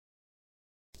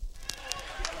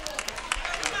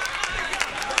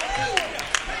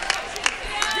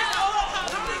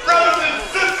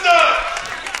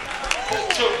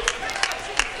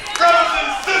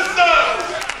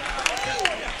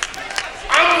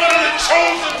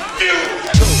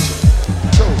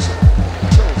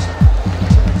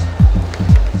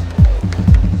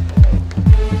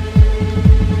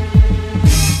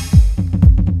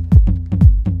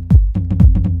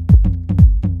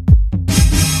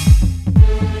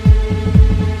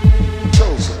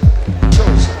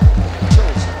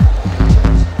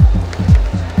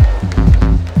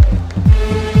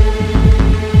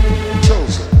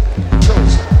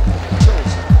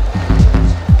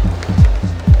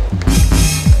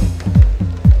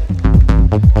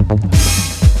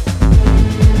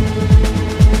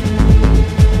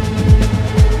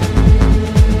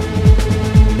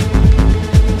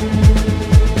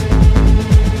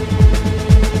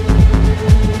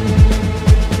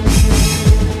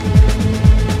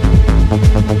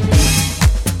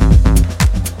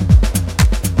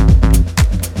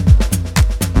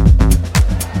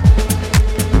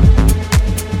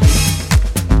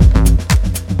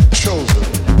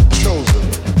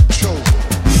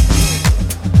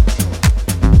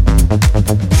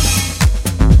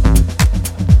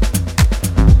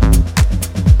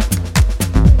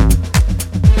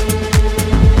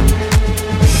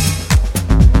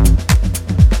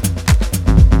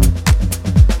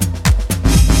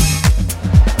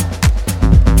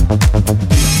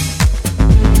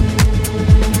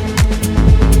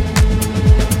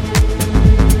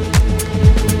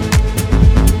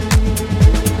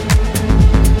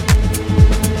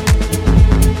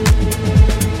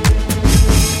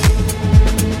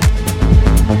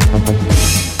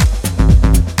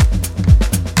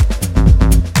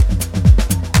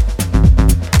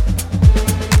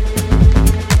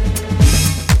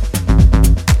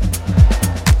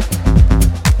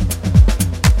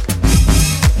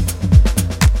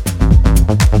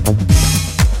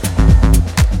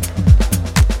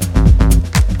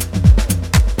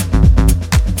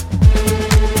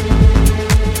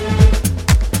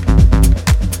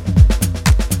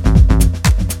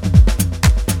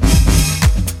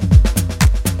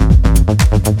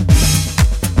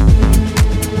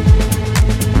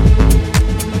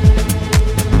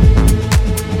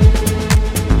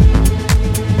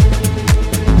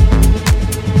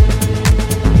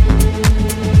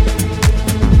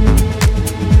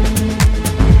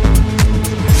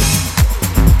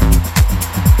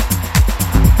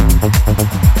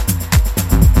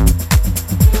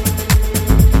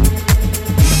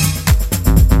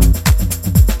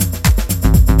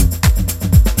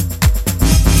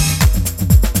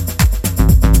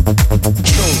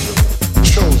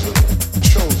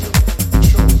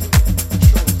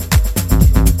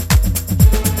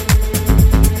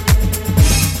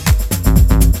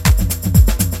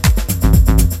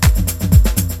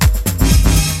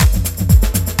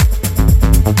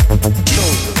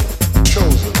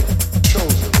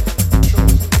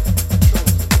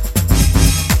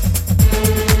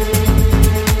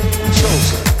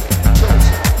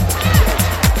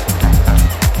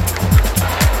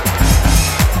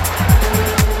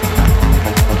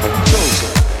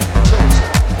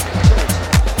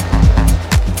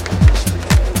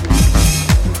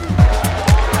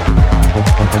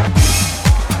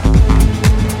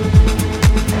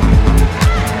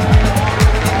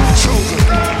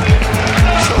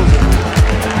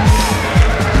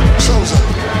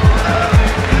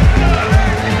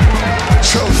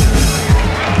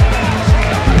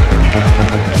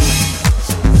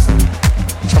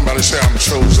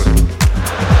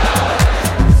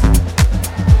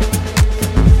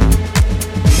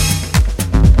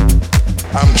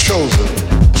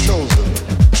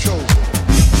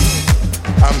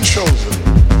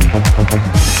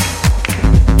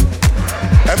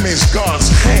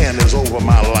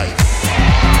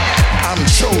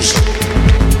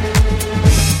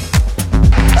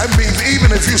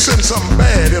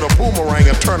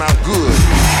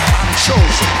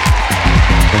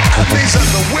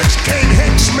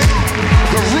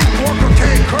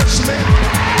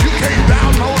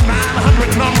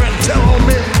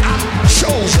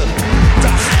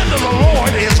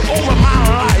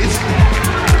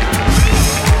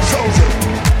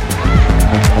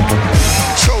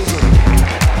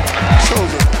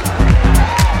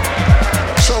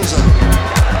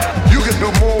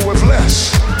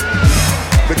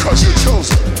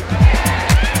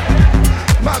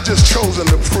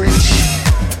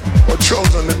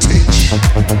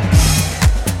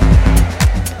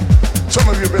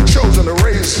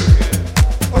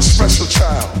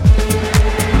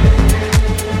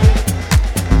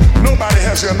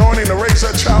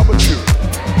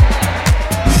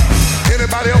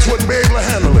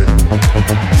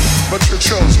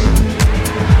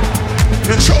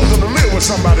You're chosen to live with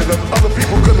somebody that other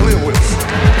people couldn't live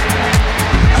with.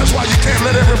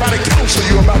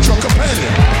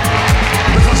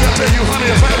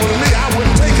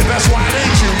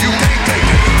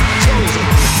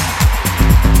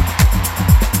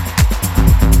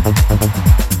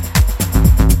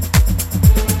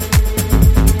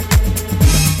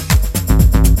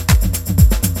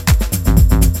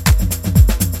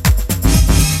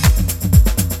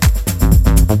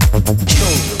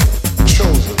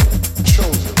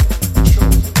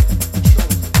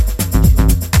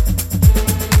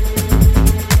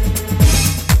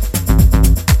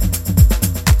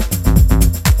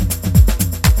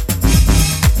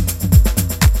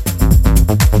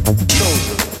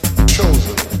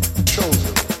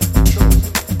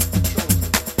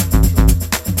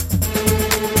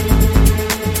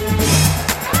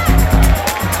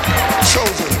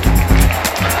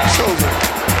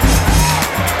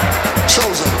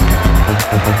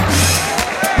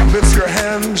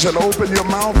 ears and open your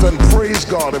mouth and praise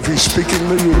God if He's speaking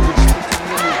to you.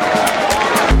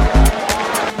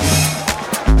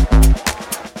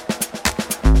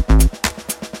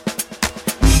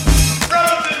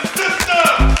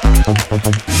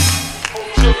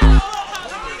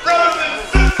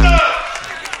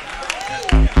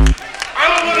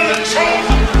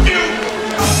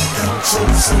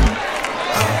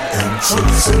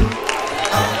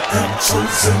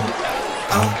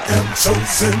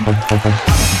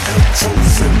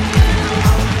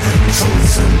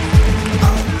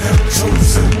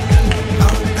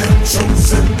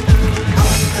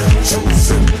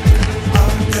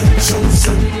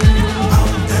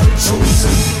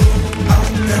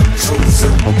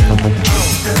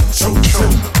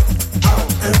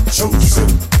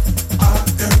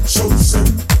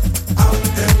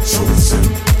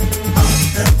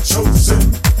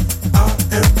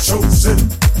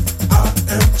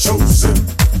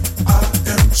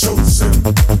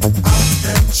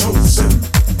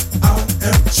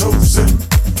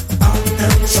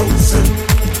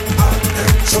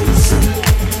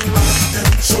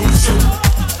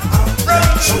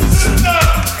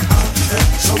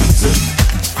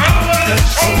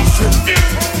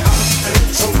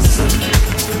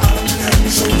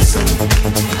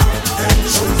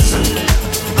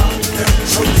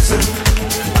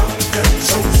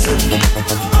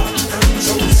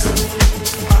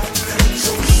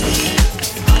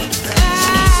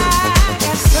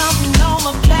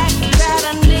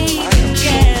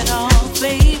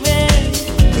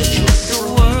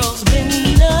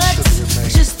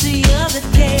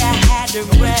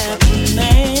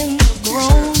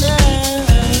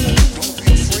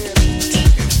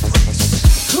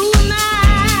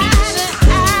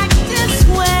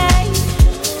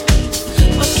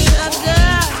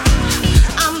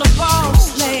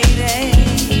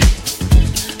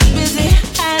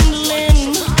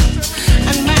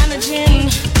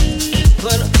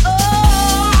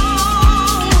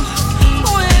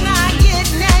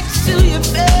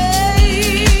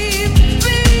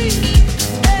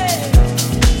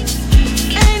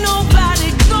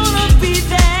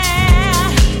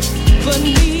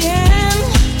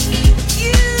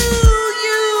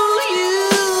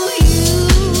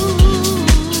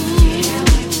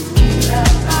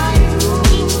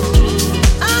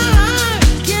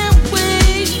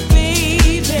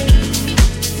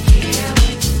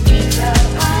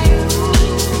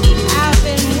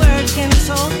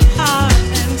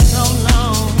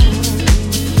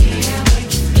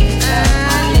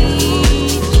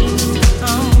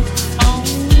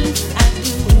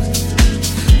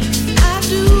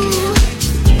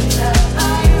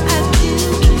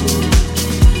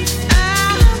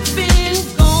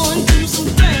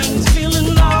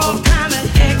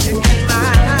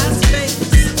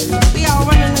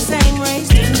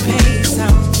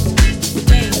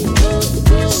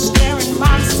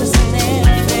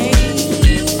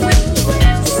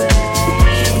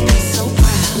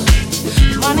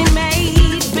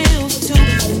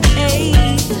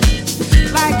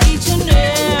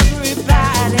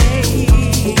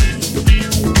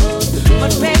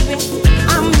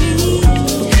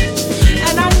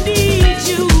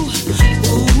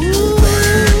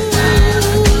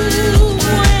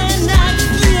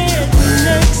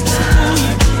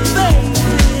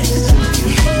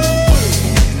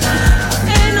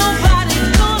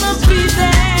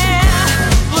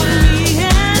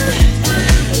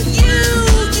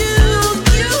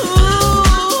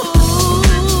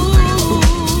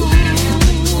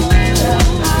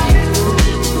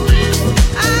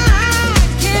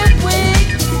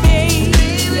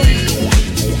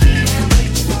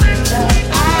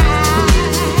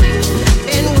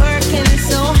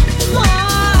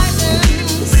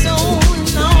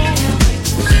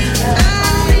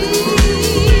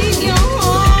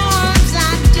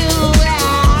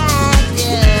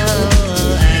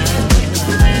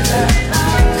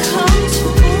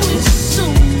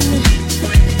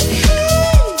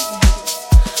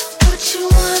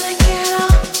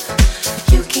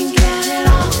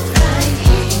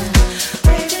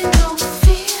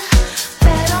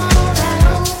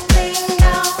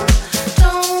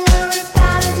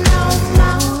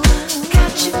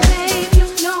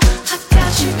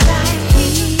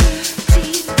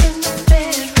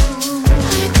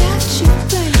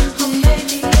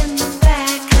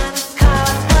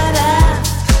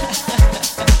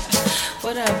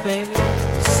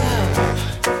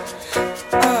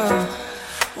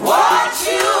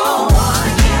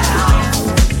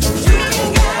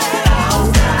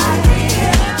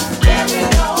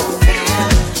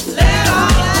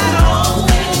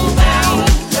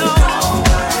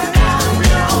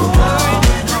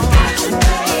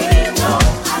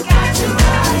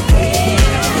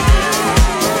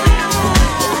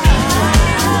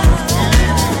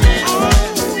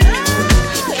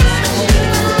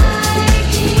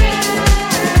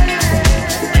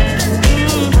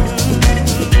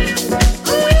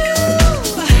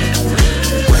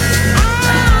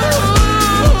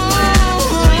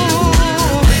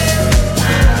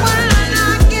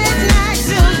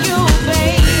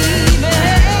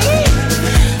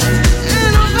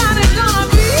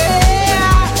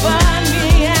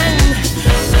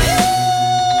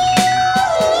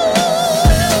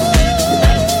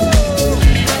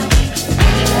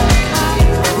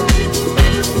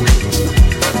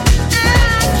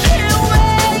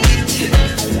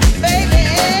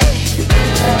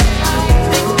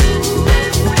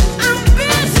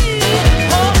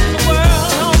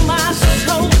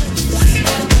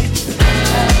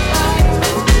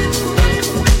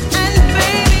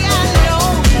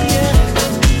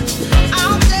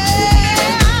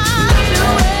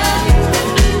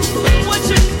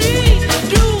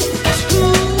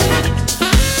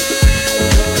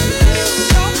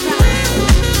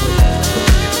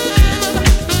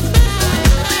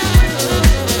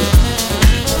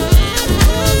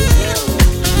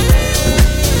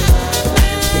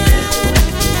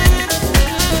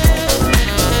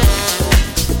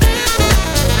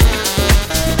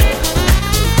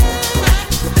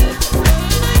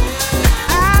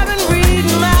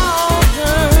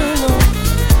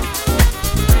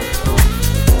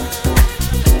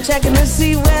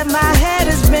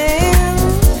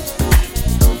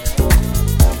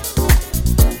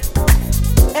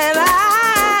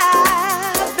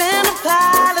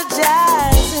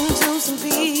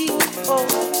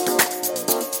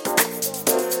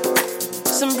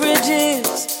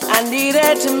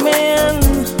 in.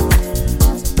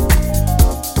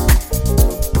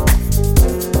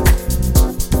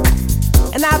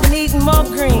 And I've been eating more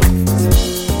greens.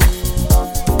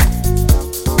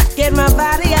 Get my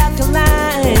body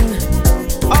alkaline.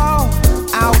 Oh,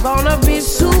 I'm gonna be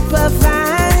super fine.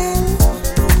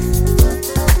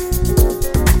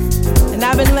 And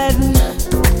I've been letting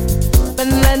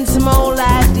some old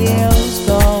ideas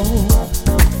go.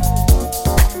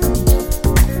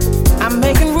 I'm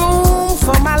making room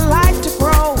for my life to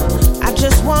grow. I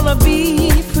just wanna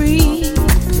be free.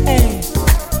 Hey.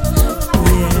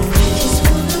 Yeah.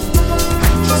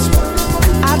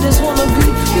 I just wanna be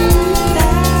free.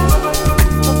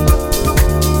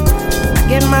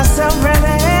 Get myself ready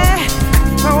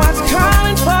for what's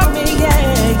coming for me.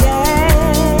 Yeah, yeah.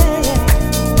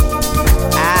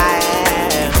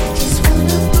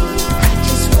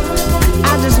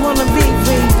 I just wanna be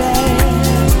free, babe.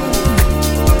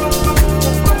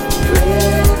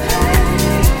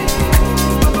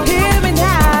 Hear me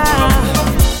now.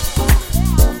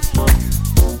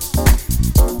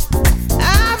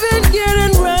 I've been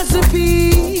getting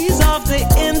recipes off the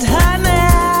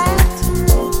internet.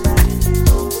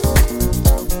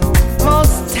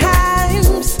 Most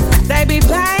times they be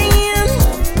paying.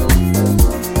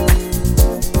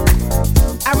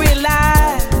 I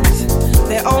realize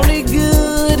they're only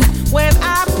good when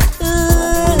I put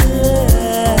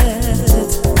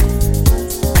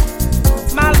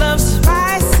my love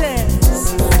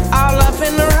spices all up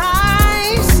in the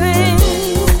rising.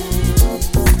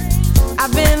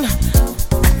 I've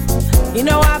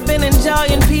been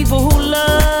enjoying people who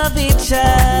love each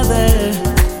other.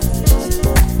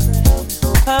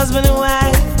 Husband and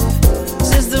wife,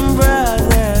 sister and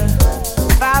brother,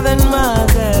 father and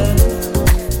mother.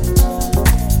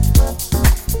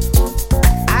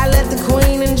 I let the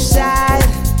queen inside,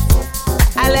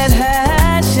 I let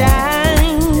her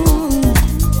shine.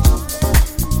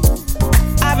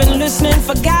 I've been listening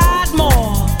for God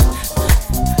more.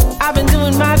 I've been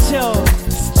doing my chores.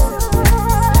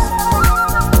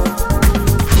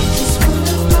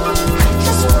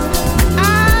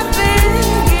 I've been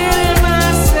getting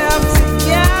myself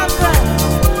together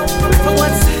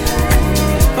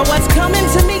for what's coming.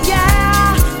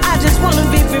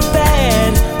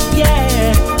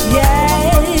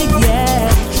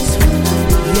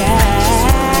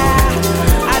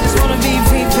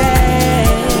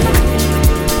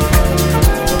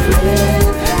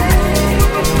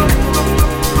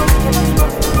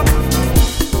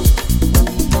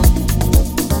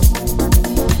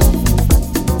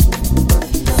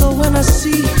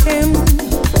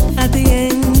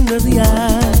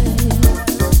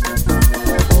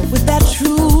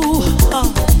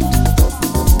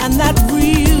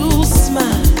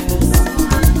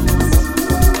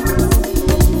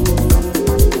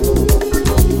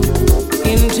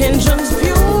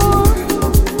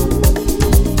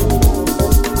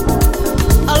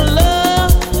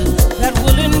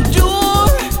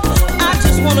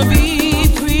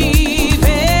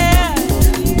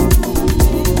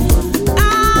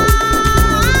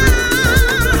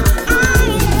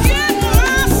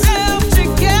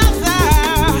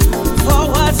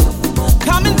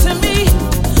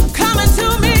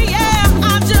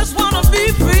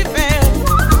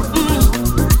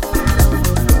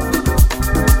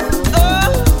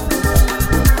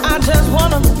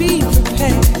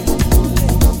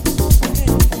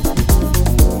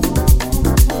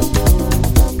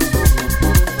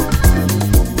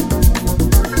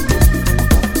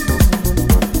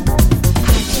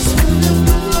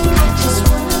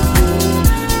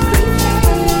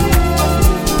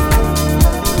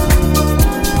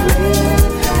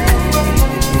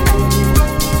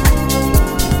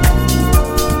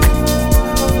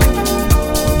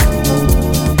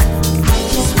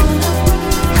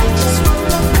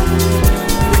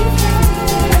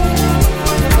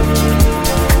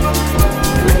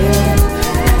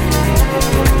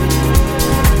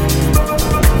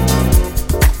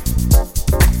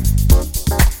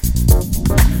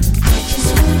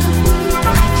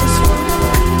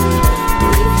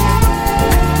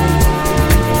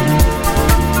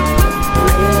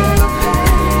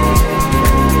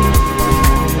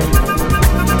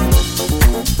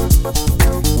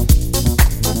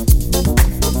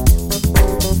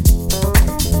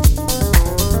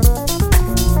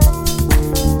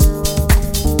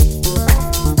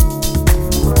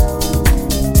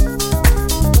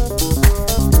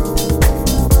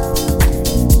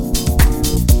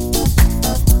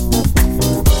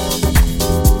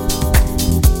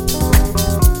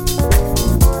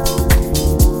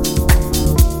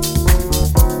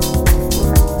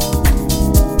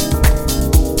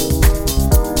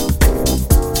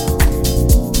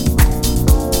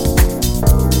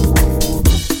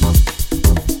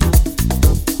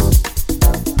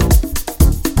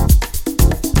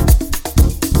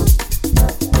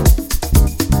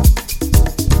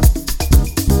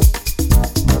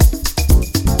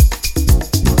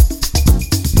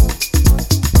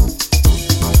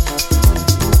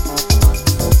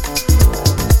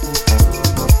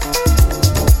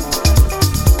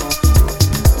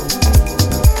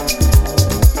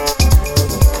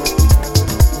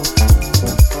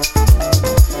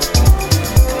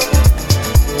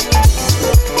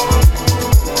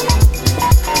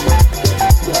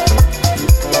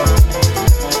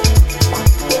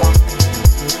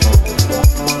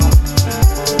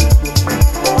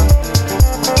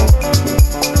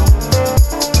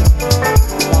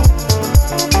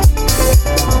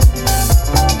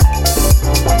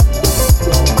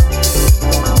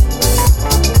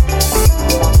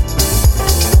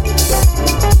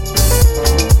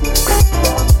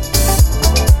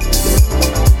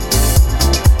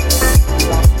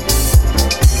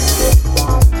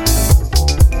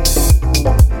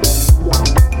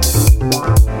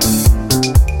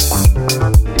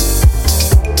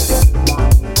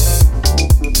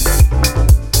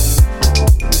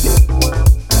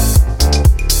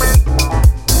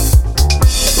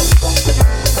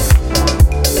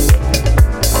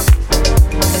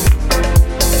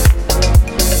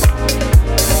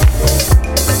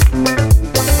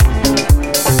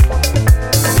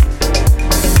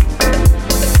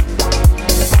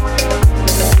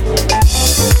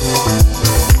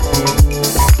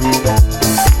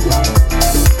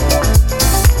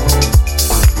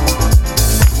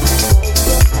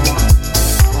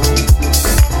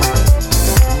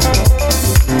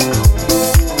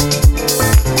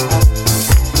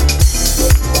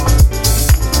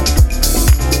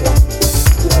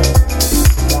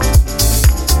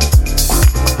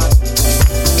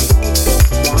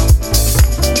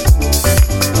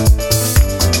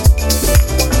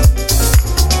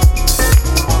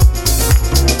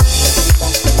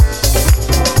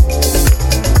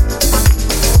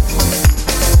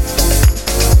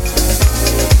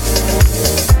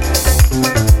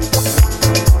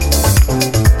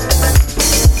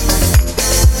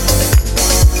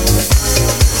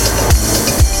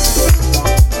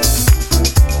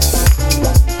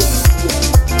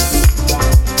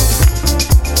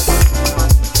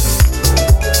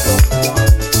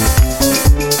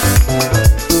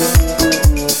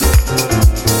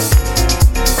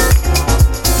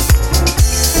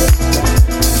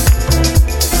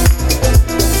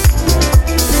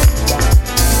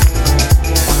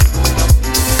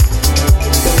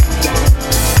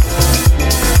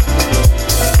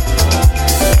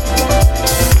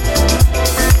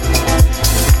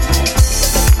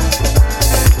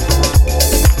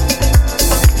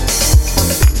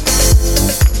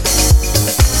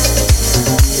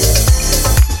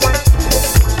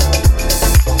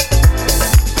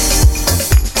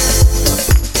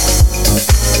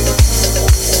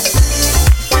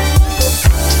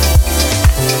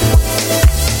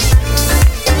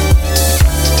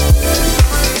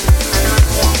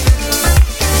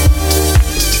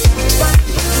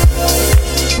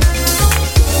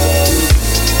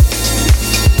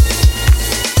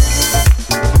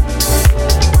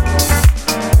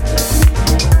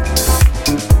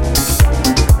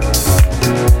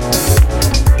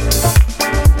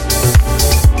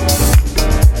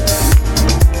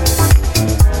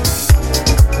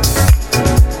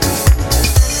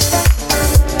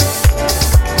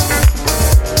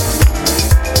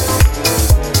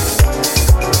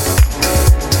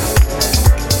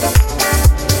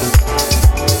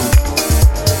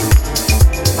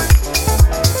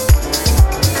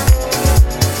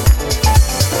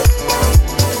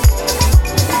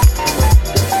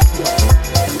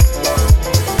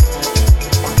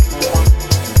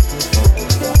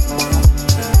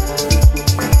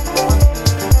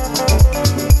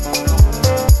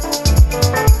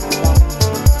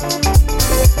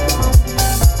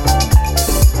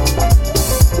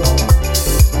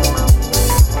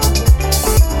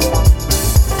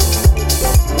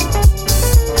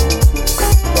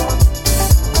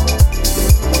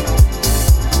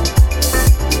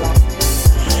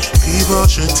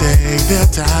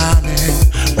 down in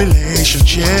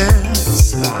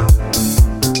relationships.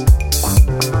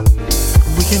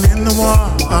 We can end the war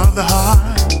of the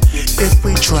heart if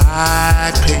we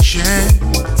try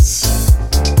patience.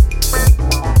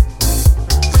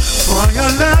 For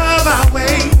your love I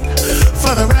wait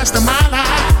for the rest of my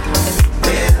life.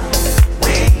 We'll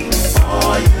wait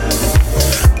for you.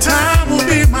 Time will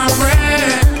be my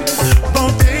friend,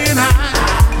 both day and night.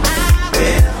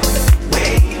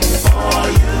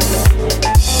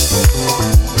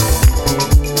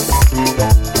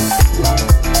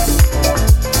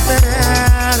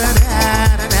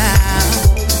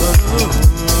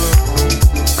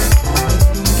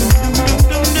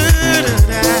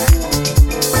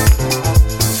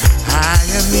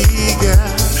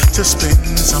 To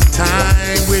spend some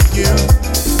time with you.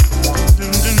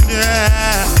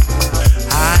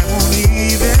 I won't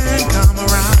even come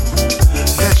around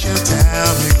unless you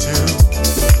tell me to.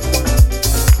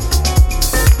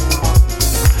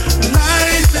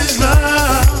 Life is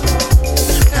love,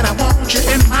 and I want you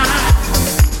in mine.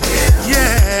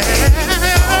 Yeah.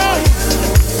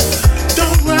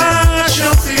 Don't rush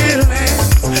your feelings.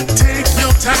 Take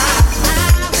your time.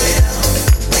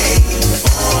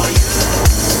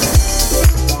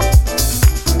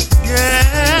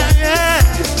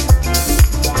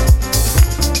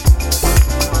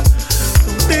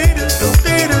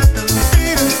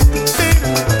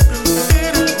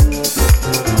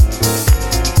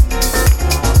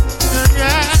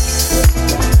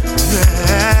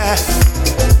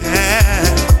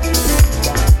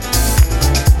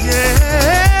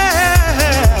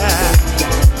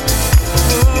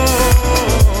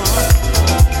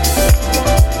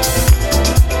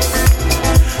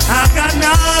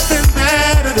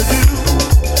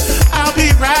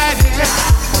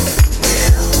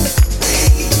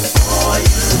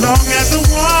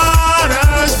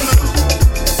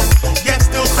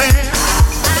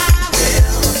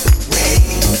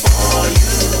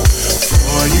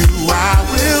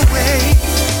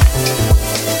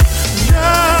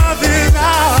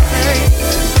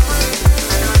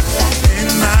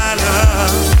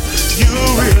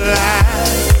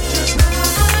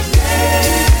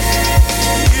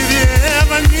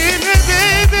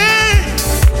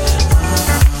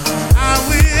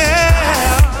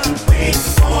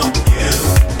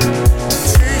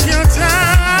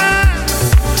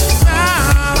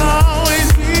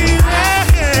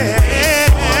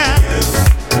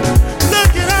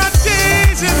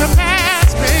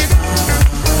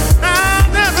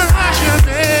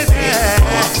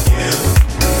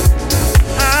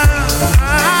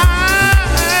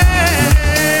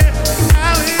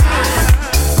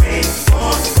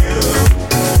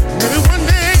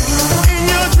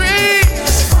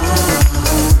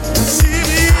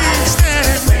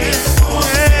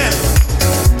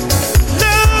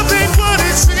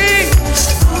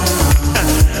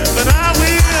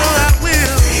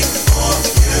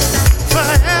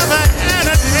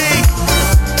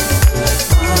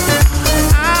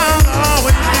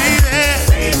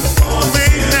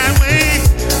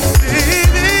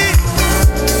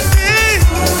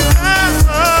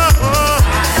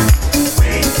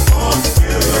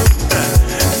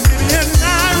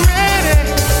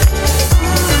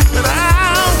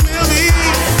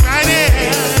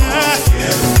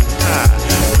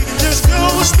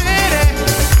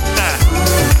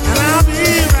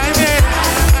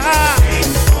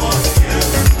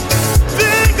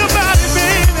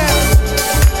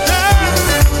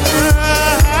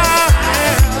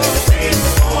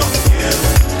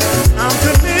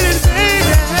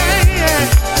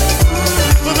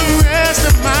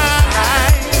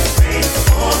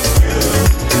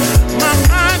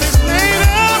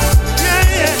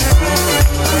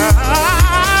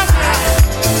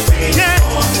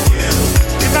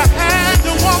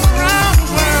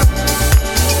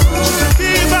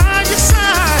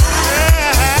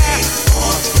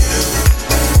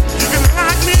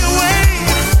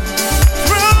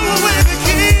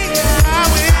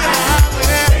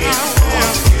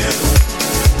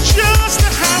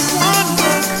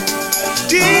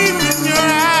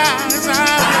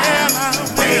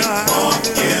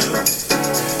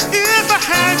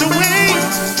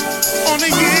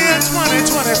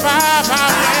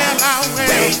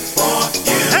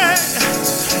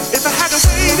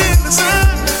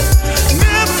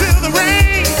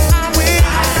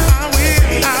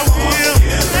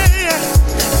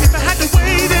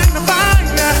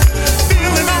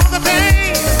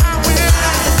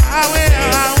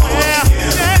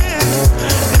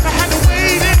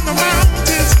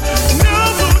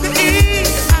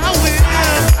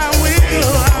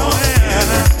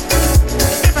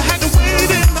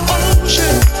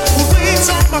 Ocean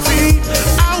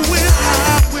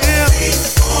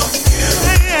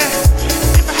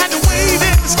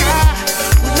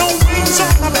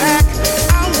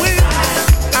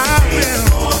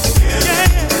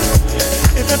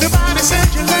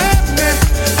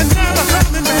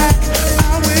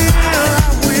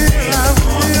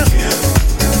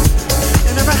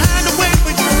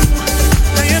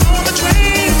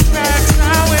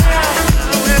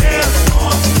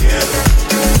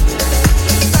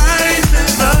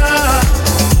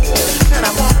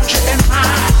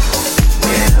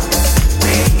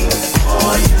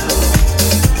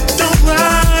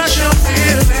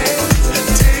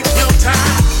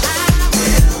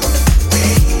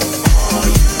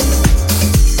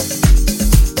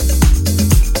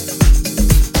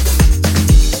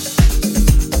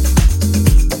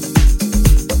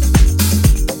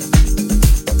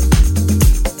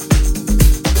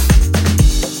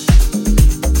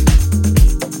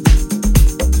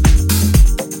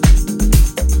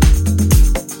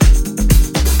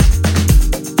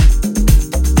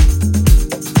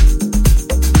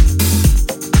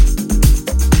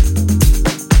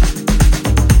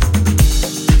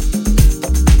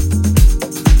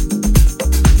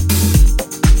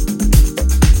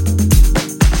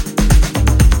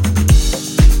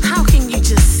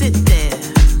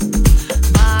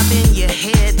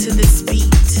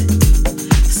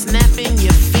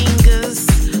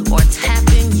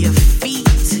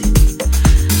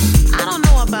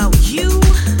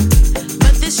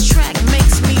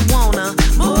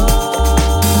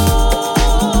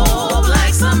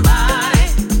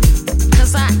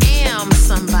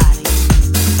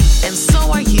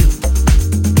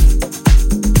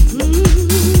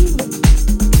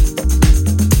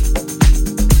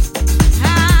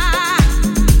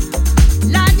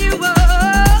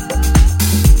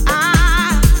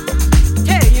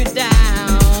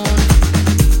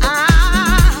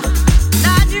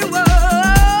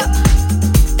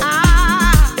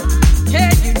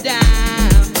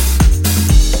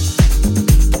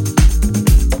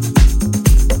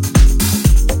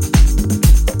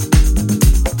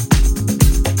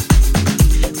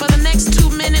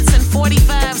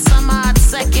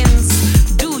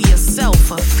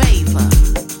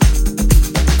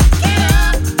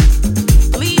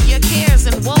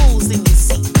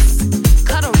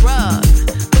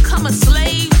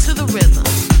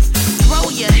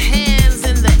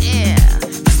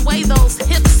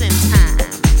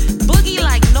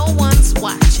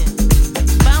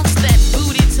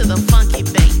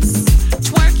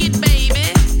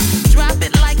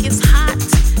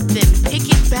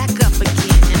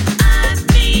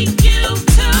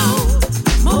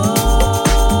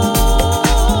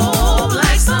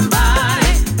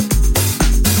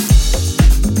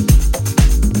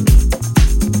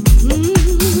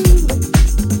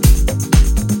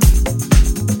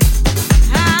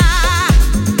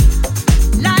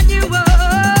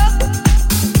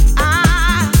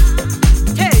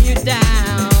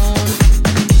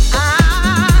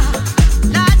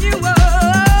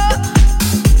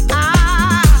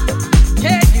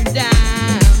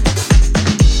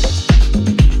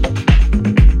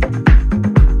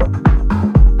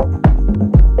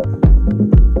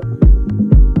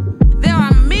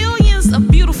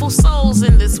souls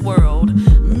in this world.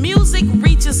 Music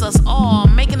reaches us all,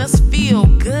 making us feel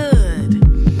good.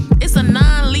 It's a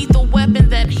non-lethal weapon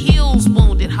that heals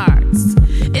wounded hearts.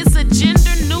 It's a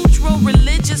gender-neutral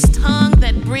religious tongue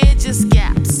that bridges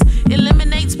gaps,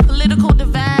 eliminates political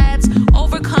divides,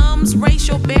 overcomes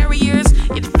racial barriers.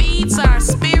 It feeds our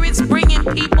spirits, bringing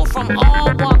people from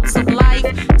all walks of life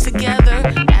together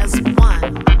as one.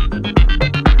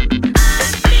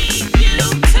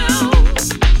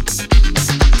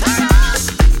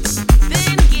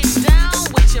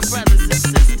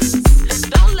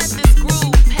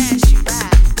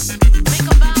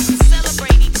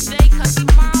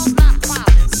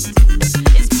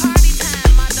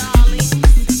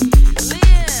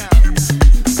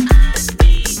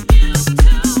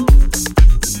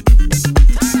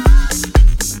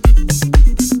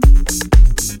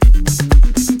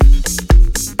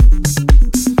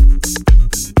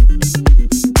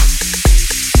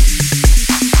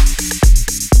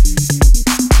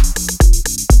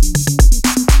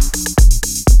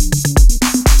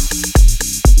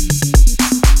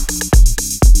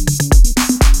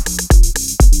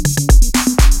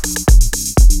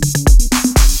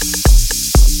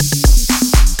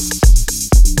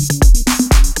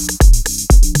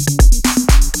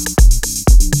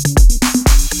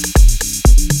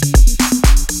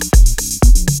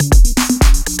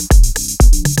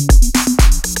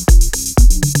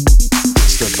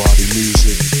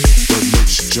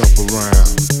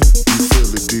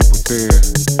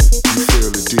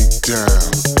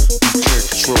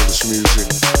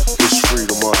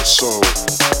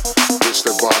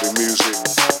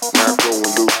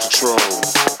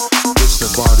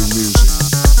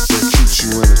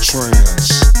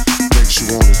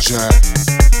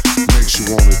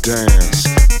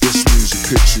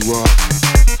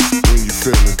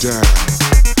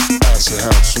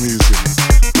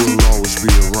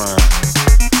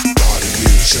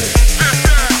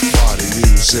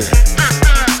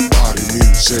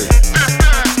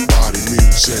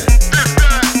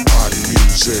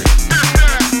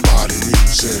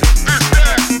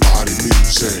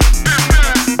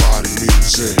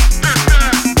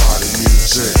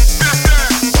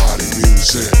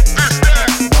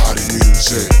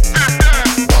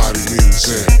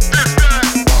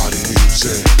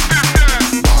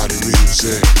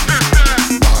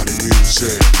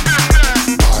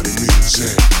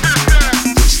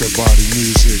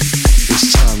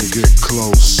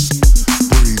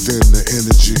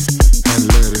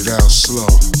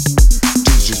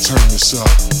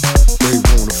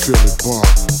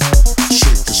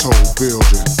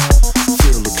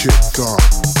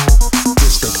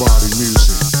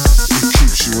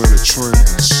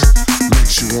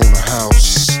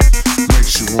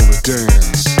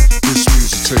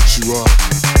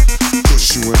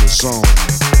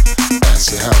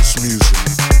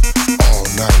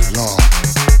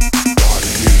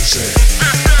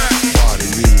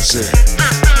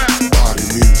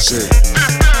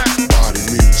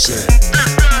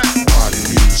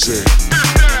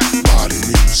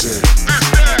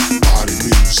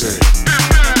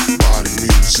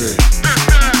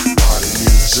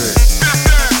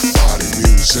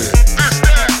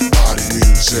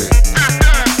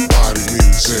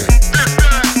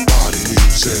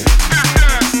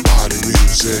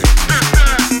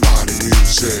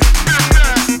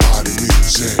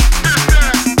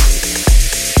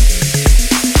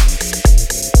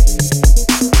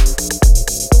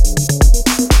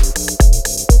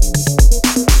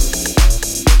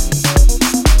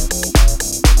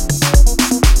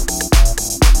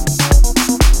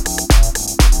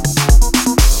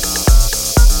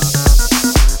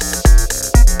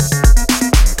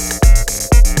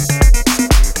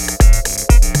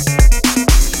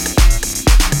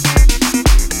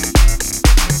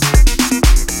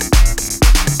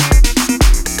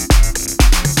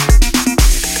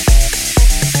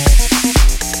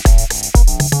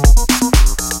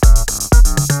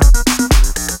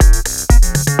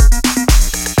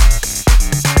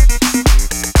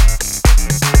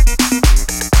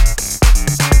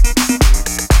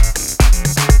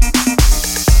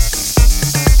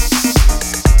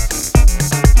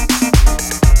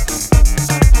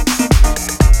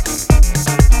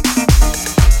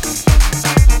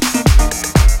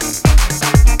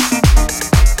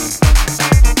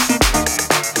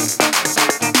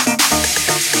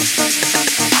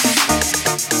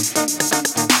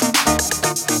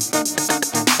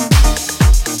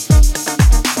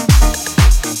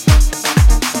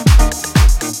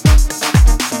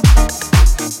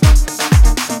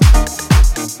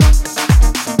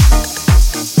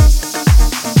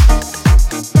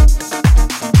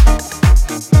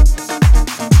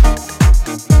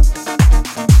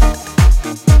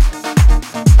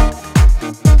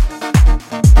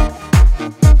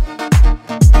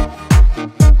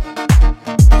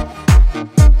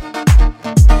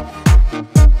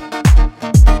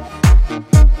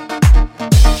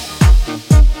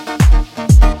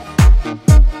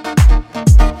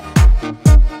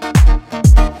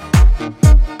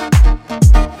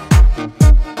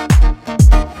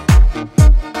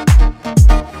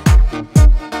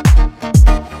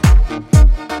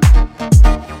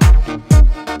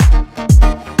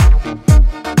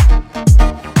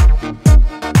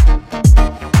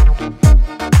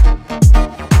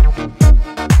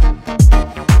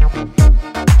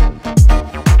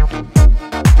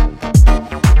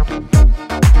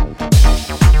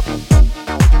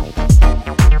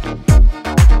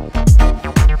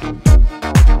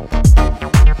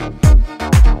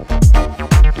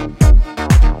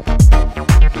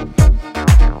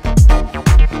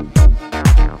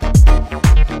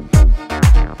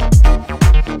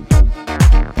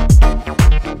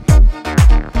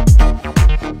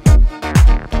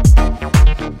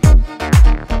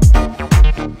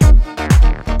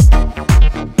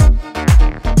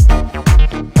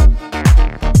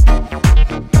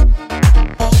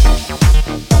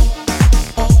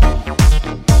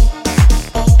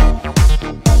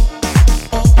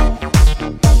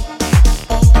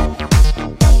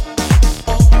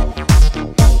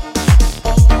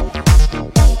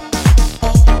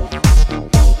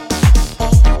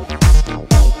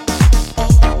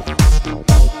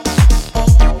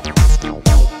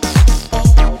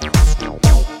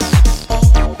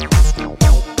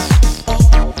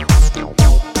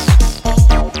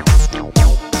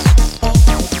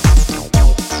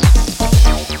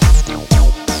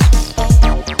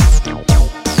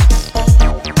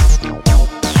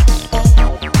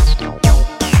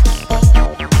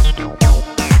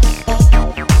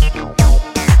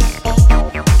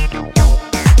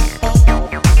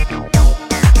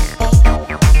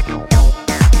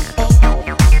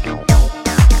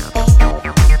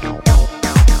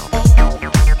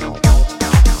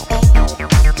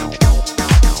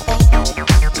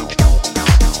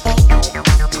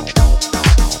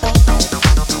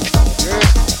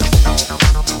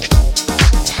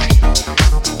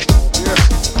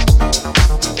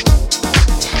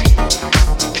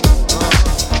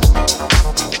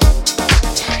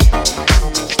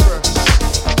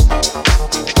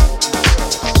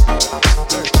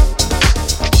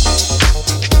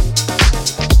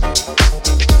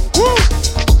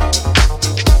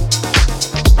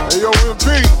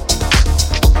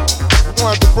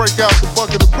 gonna have to break out the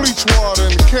bucket of bleach water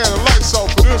and the can of lights out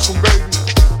for this one, baby.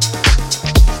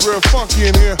 It's real funky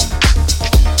in here.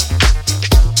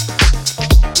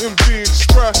 MD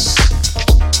Express.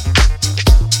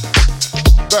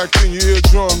 Back in your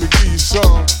eardrum to give you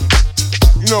some.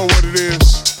 You know what it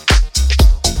is.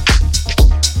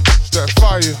 It's that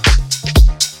fire.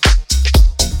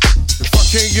 If I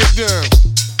can't get down,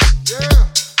 yeah.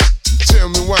 Tell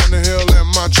me why in the hell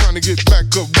am I trying to get back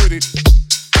up with it?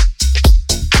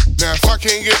 Now if I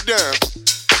can't get down,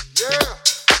 yeah.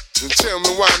 Then tell me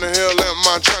why in the hell am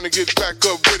I trying to get back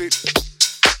up with it?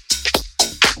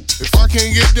 If I can't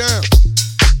get down,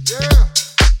 yeah.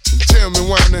 Then tell me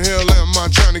why in the hell am I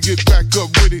trying to get back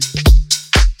up with it?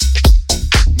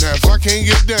 Now if I can't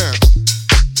get down,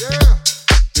 yeah.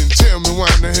 Then tell me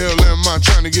why in the hell am I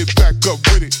trying to get back up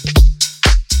with it?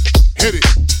 Hit it.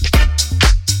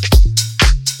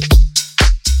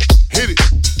 Hit it.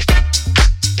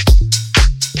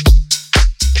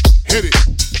 Hit it.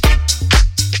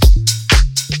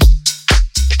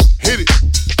 Hit it.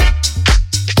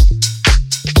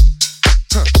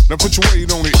 Huh. Now put your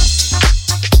weight on it.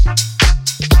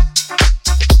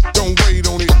 Don't wait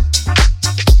on it.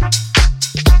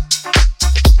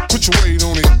 Put your weight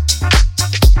on it.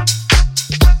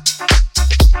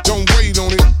 Don't wait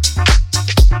on it.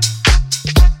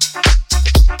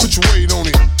 Put your weight on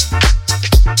it.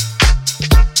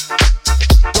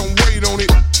 Don't wait on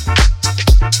it.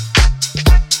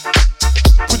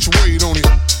 Put your weight on it.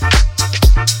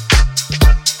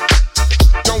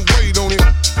 Don't wait on it.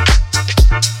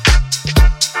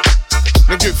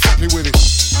 Now get funky with it.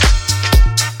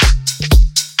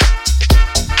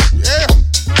 Yeah.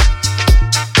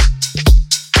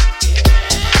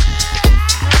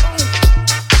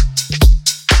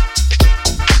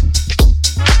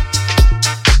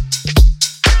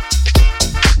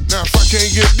 Now if I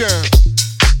can't get down,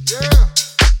 yeah,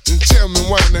 then tell me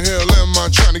why in the hell am I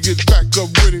trying to get back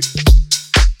up with it?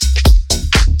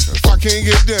 If I can't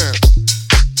get down,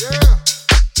 yeah,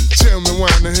 then tell me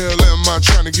why in the hell am I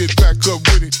trying to get back up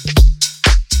with it?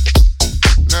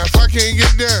 Now if I can't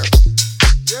get down,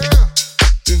 yeah,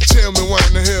 then tell me why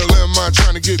in the hell am I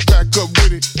trying to get back up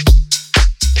with it?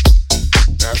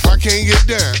 Now if I can't get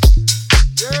down,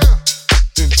 yeah,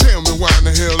 then tell me why in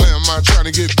the hell am I trying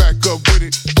to get back up with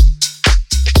it?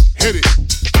 Hit it.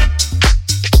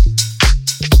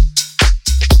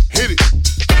 Hit it.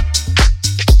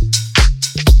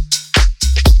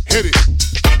 Hit it.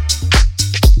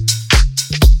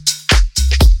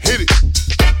 Hit it.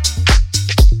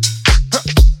 Huh.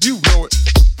 You know it.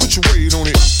 Put your weight on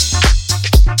it.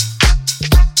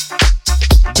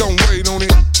 Don't wait on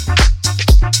it.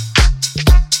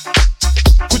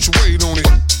 Put your weight on it.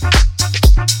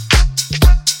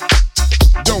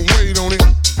 Don't wait on it.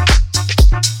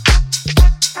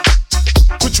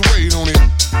 Put your weight on it.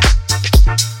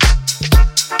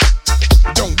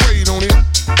 Don't wait on it.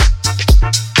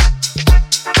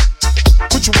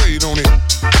 Put your weight on it.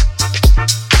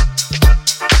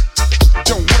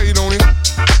 Don't wait on it.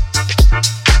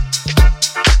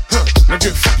 Huh, now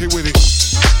get funky with it.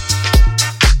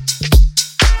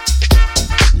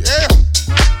 Yeah.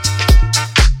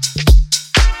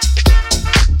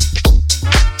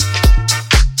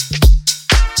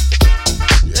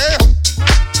 Yeah.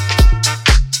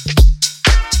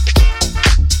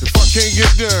 If I can't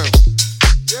get down,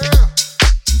 yeah,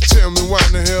 tell me why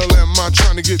in the hell am I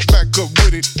trying to get back up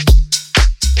with it?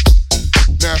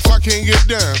 Now if I can't get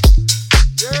down,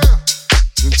 yeah,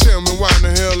 then tell me why in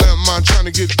the hell am I trying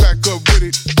to get back up with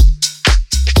it?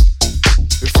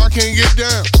 If I can't get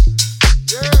down,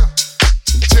 yeah,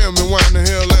 then tell me why in the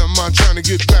hell am I trying to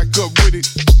get back up with it?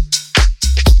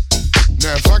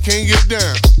 Now if I can't get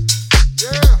down,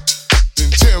 yeah,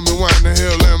 then tell me why in the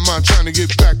hell am I trying to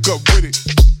get back up with it?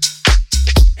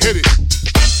 Hit it.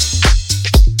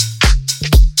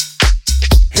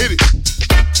 Hit it.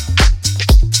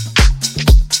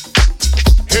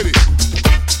 Hit it.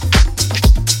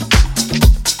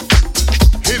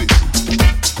 Hit it.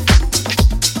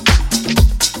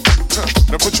 Huh.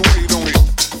 Now put your weight on it.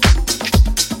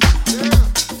 Yeah.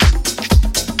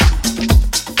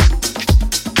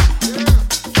 Yeah.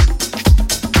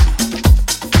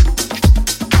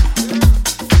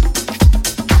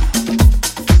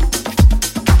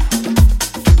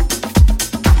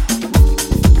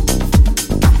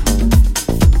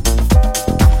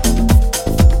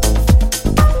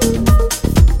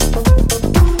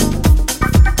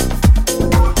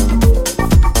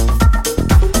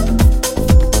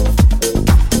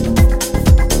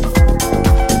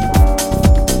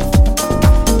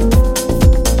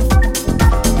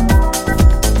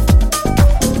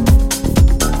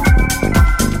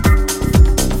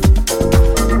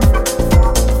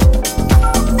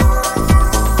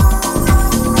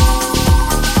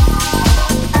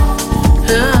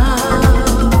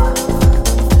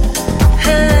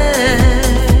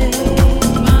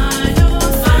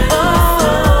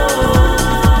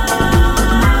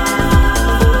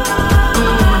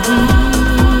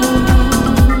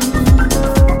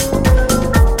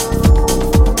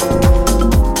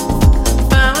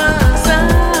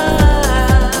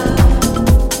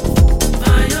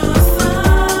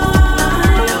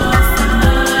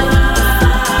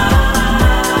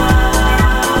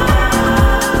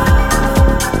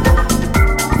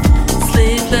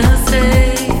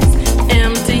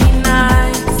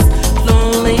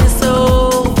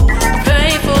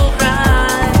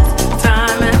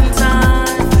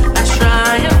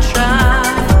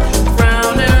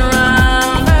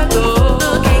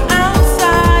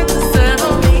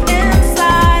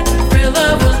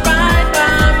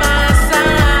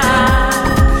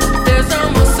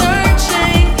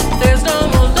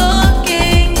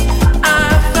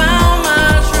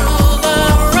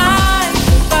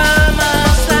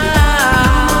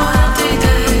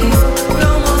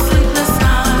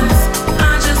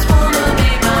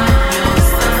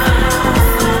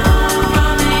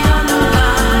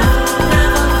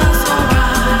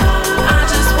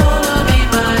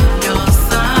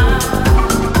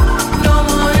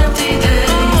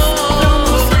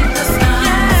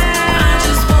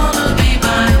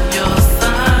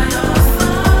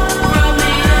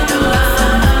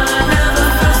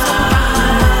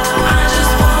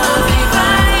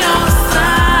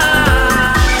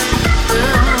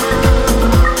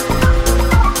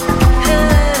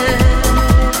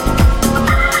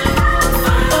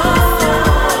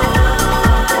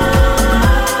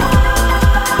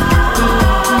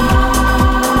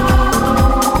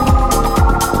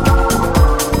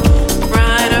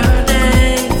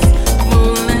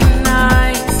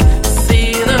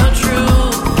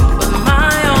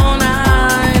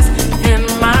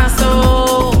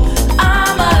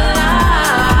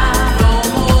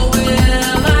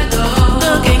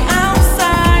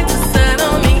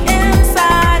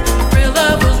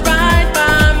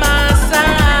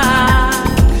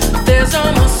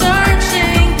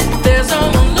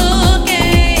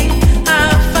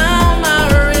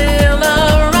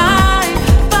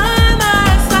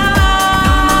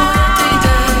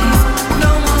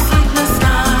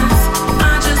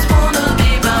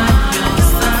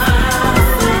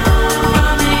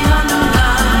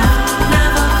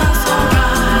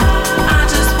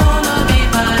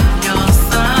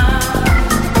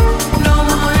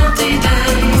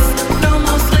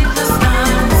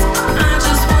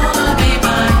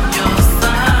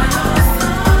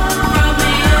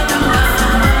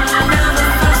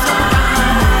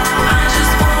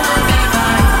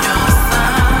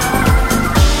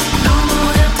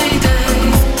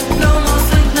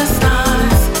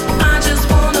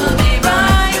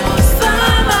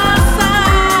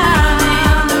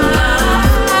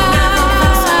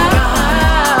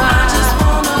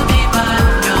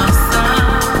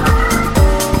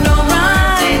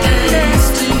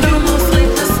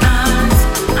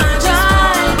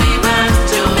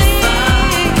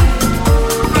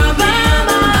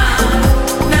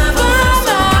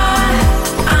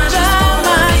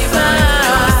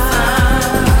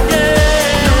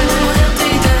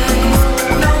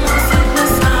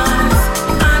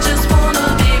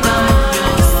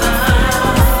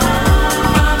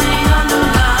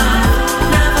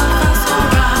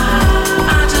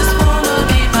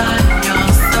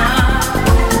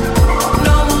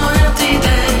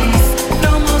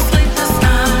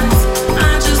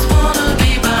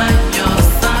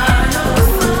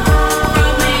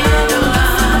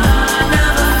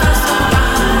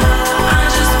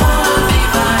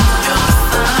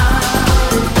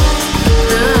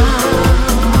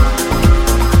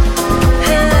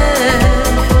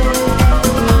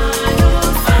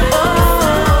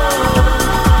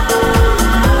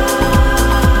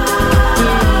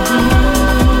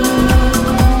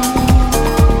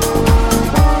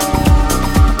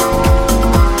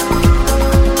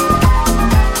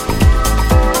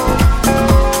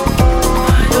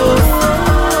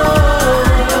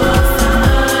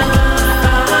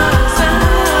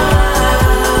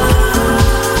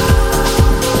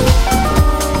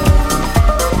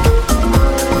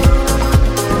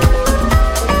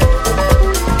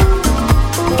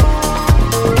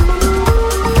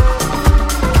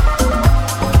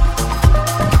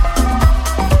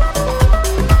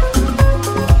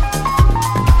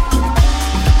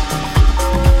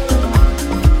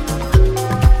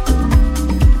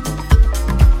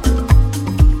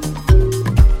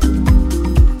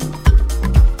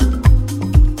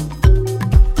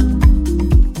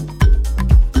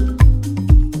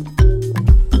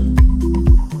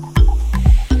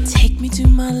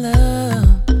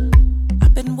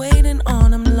 waiting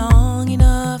on him long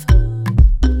enough.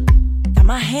 Got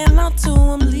my hand out to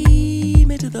him, lead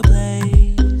me to the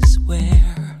place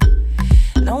where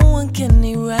no one can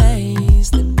erase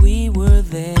that we were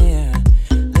there.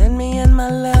 Lend me in my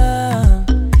love,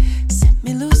 set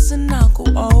me loose and I'll go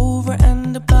over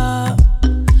and above.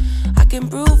 I can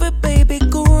prove it, baby,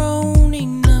 grown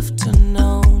enough to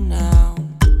know now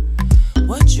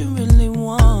what you really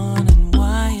want and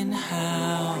why and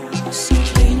how. So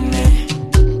lead me,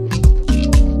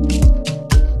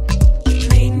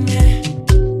 lead me,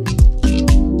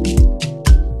 lead me,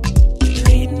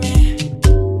 lead me,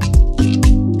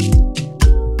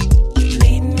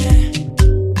 lead me,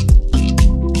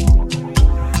 ooh,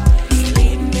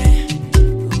 lead me,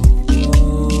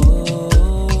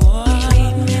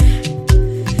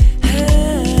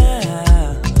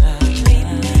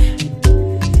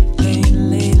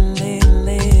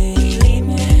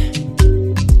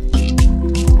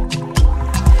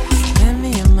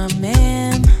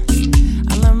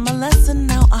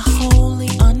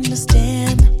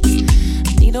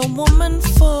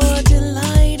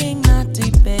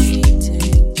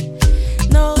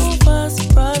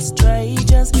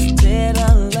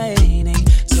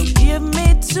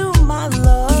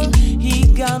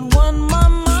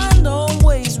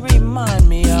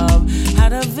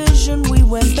 we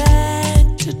went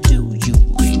back to do you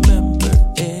remember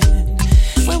it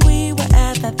when we were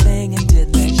at that thing and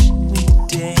did that shit we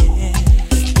did.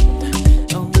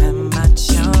 Oh, am I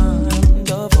charmed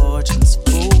or fortune's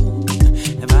fool?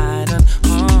 Have I done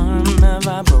harm? Have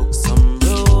I broke some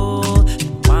rule?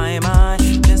 Why am I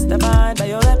mystified by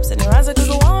your lips and your eyes? I could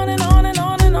go on and on and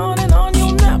on and on and on.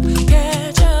 You'll never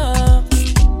catch up.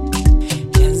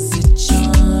 Is it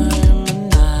charm or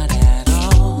not at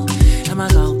all? Am I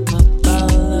gone?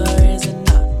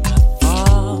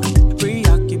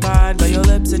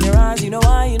 In your eyes, you know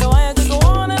why I could go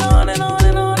on and on and on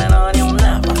and on and on. You'll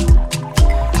never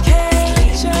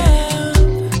catch up.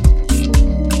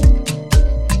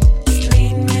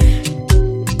 Lead me,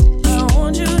 I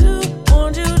want you to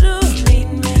lead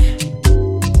me.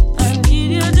 I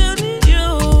need you to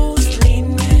lead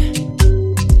me.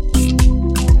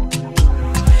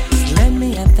 Let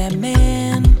me at that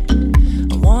man.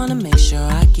 I wanna make sure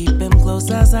I keep him close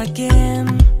as I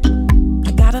can.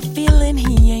 I got a feeling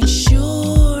he ain't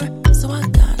sure, so I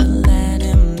gotta let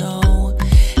him know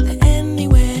that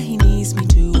anywhere he needs me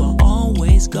to, I'll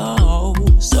always go.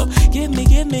 So give me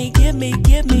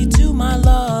to my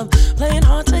love. Playing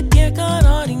hard to get, got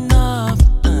hard enough.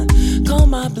 Call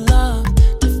my bluff.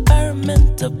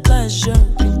 Deferment of pleasure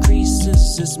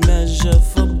increases its measure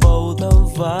for both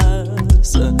of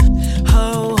us.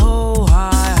 Ho, ho,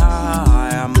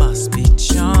 hi, I must be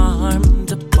charmed.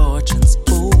 The fortune's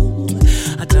fool.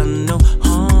 I done no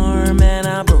harm and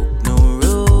I broke no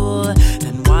rule.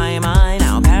 Then why am I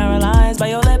now paralyzed by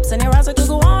your lips and your eyes? I could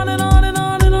go on and on and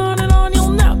on and on and on.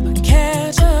 You'll never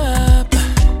catch up.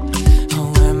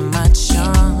 Oh, am I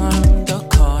charmed or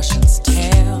caution's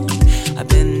tale? I've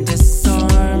been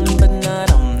disarmed but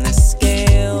not on this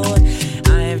scale.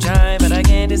 I've tried but I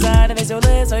can't decide if it's your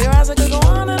lips or your eyes. I could go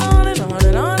on and on and on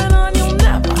and on and on. You'll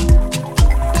never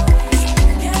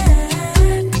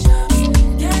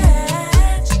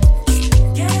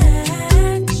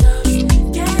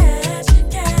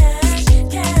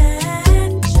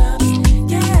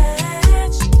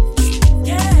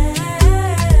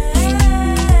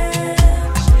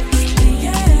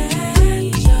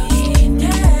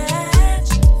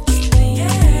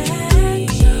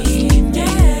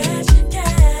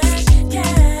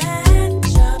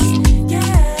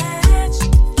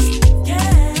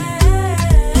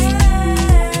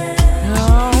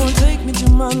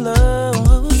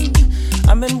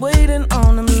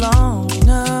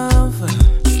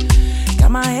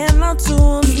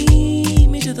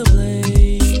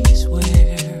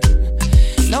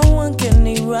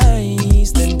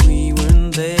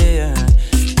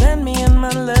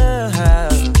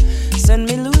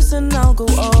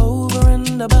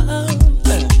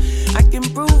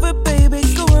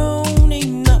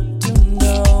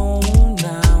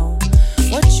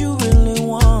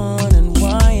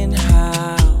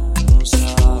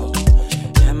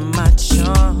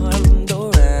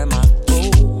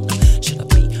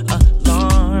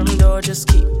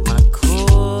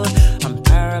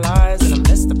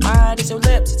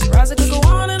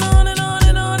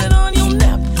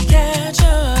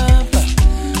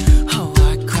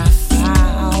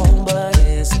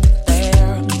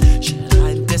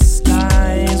discuss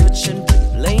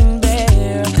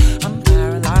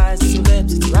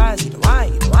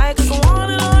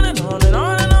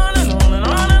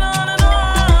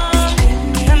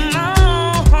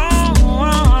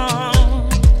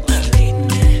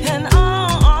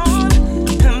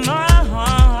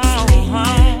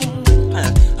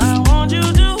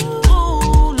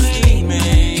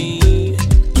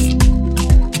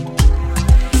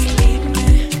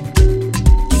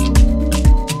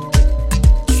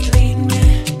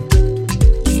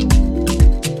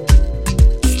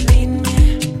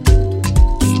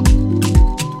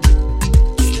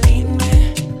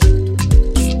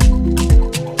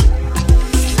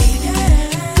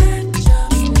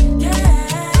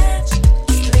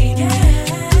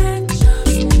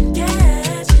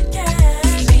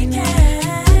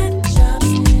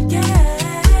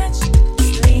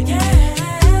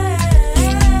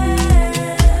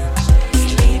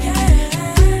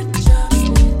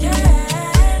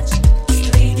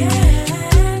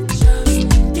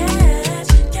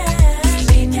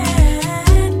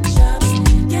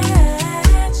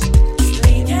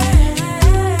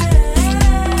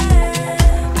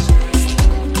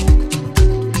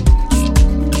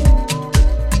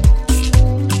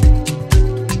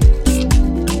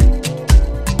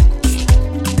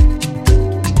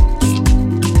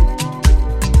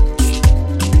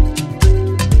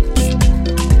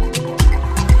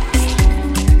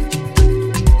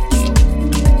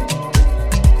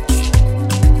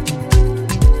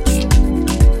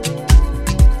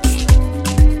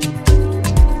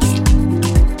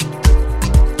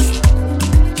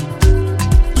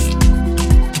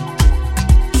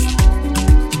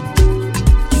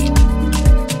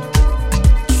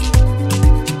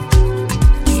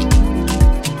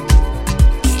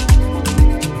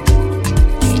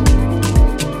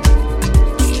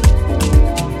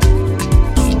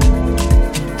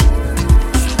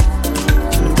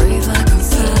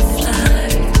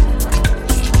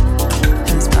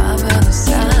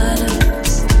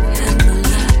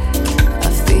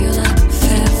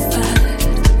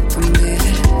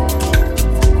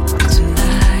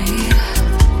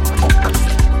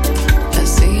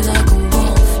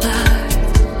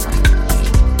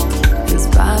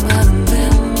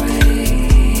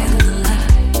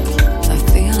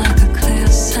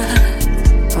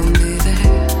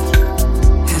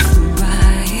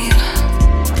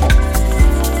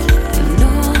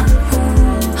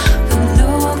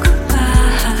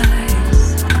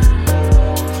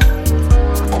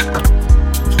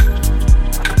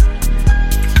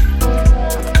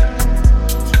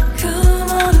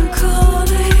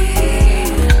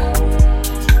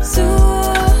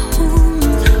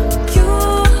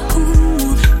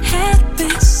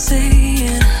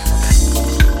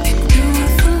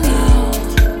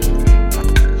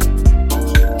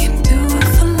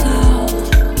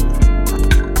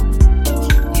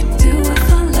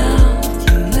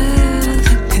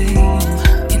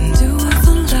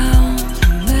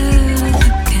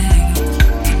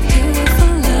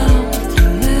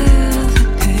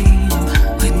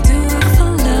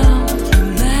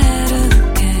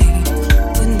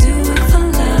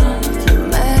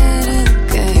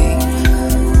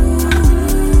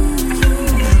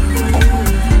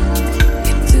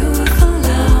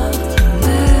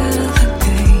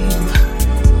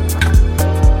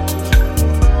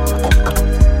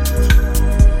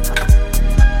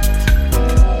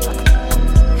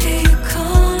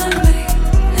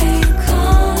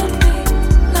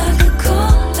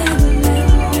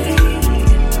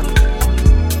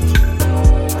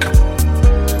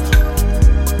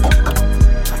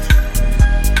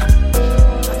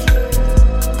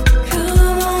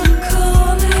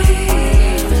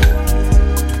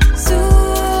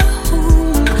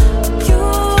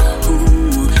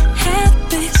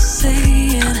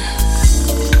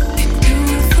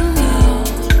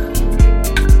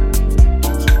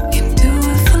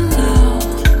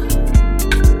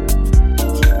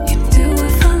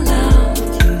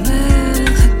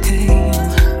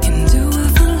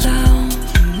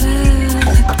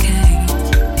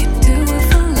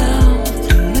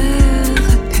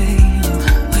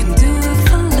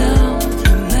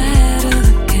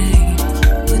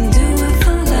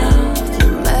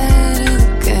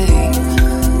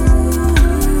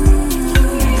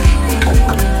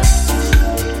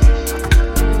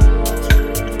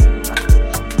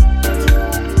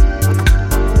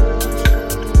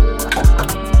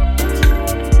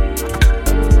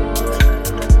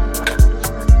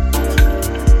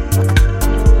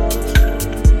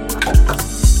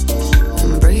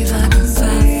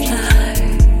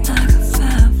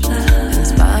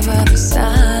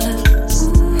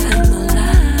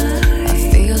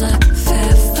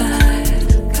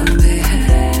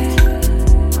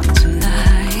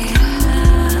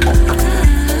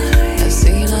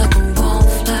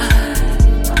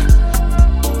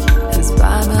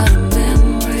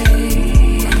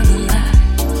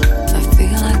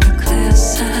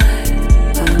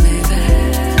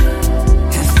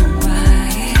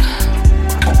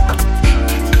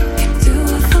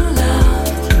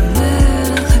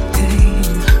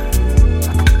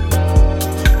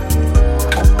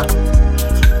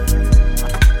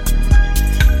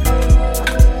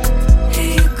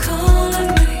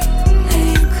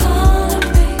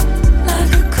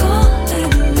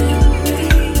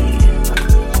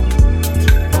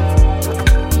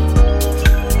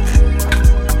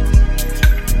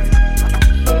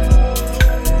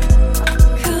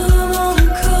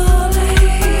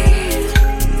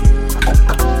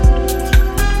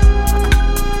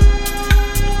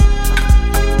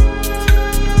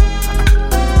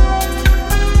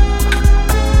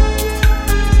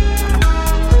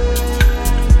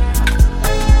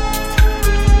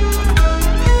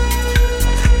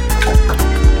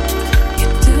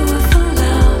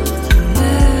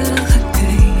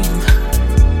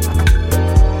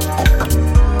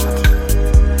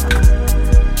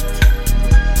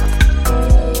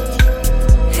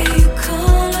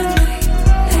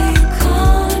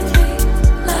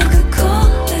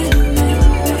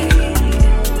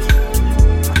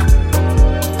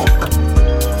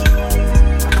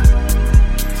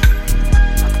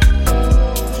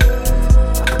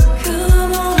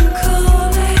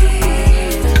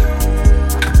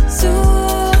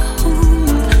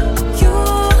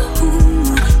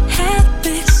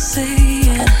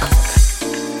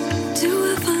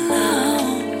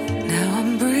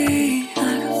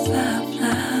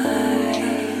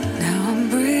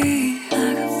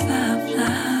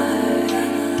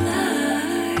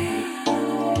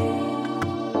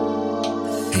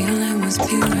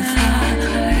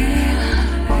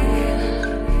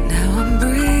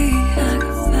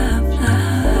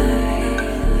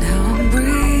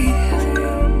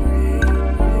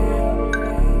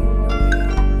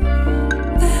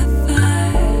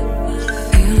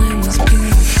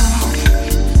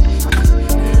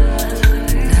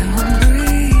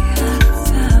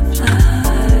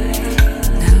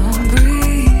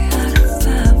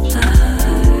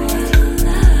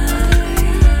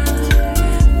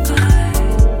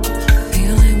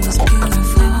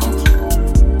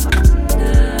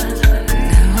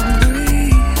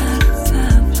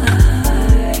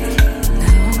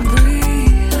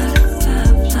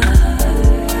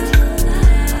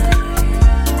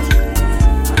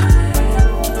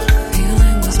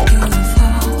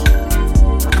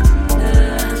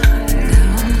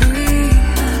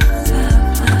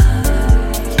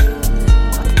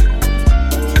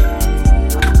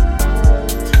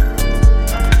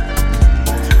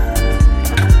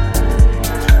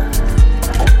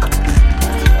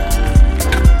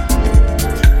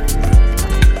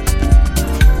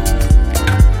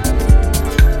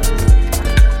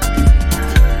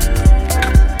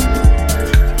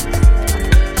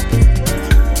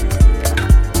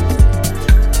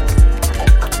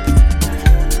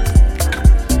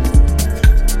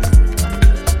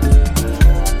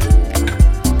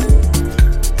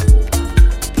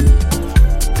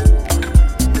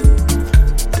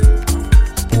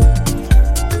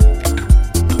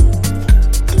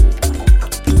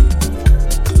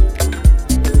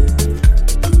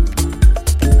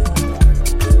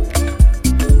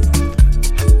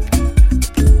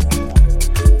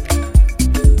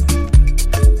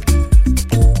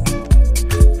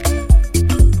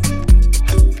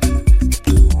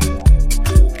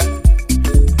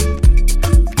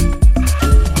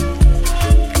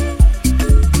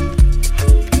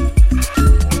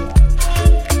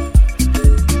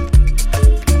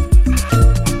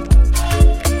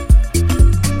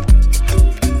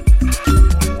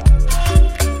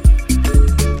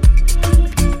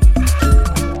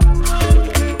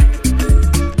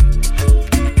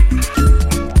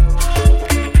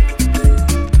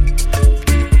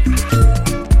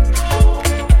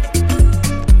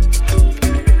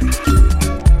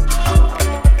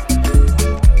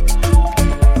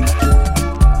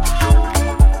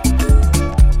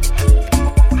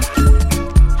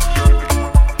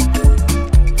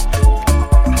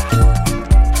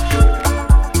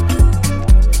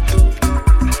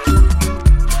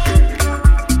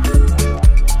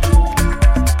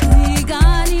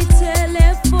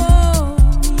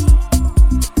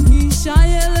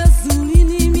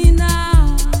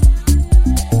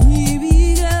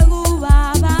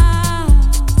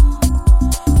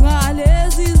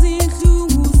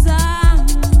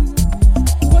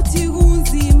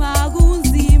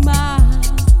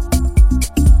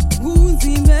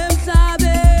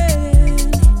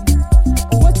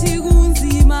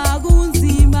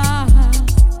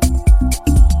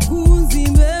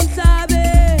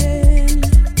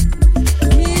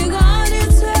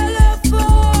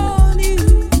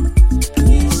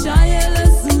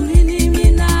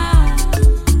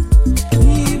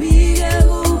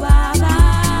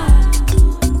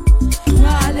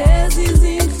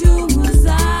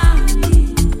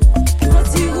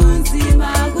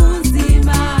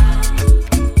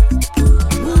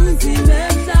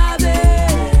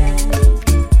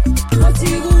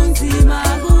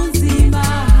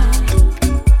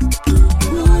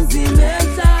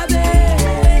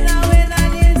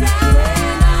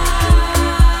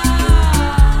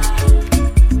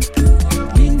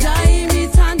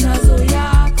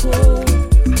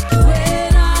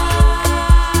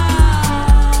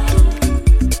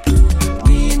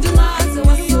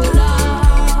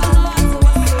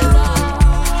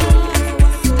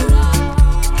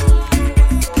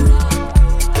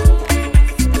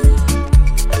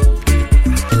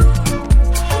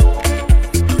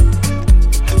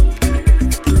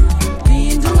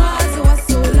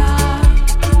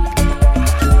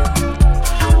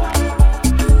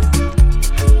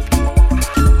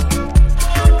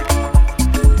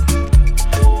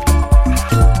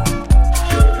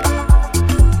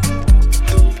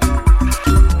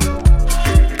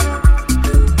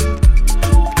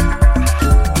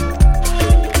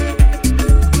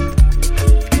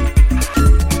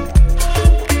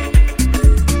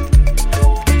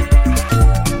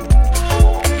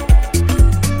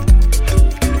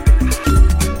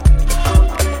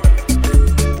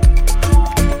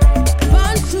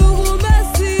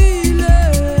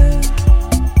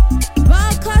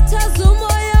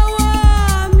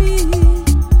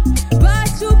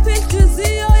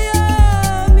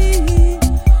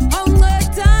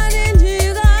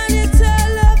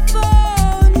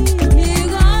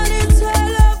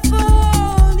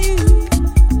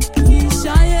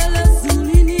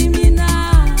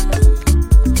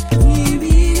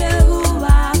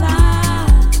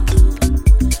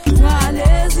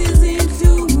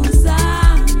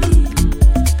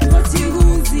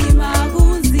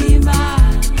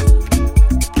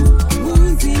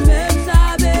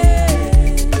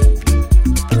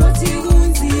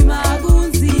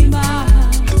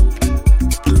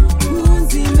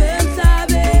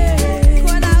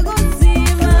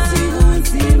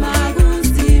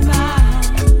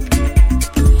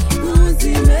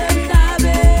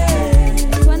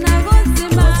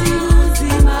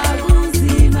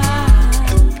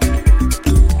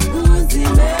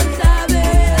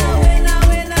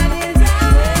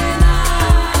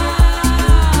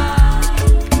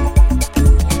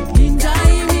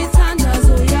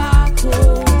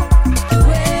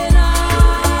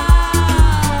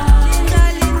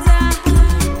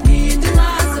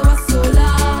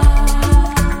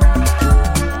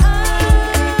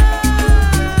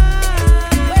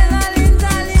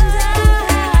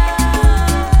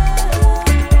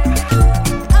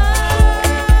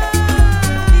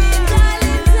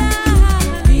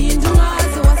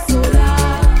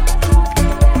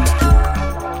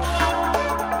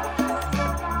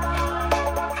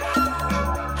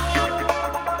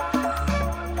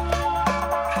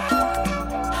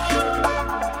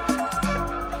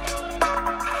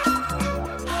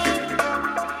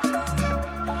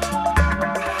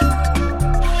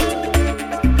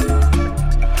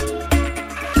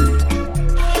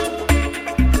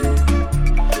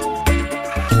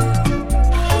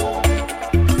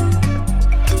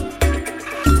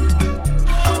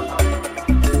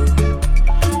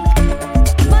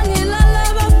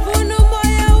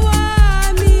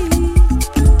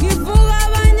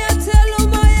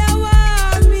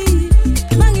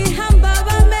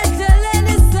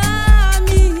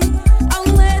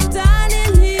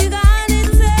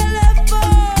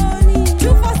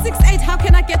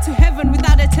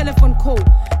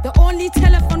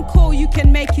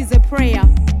make is a prayer.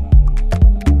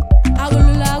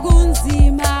 Akulula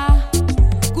kunzima,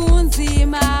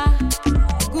 kunzima,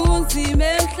 kunzima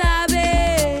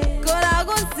emhlabeni. Kola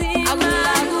kunzima,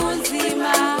 akulula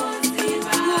kunzima,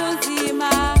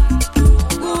 kunzima,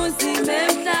 kunzima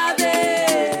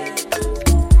emhlabeni.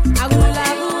 Akulula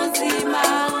kunzima,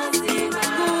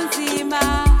 kunzima,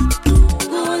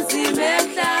 kunzima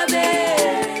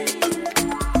emhlabeni.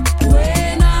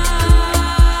 Wena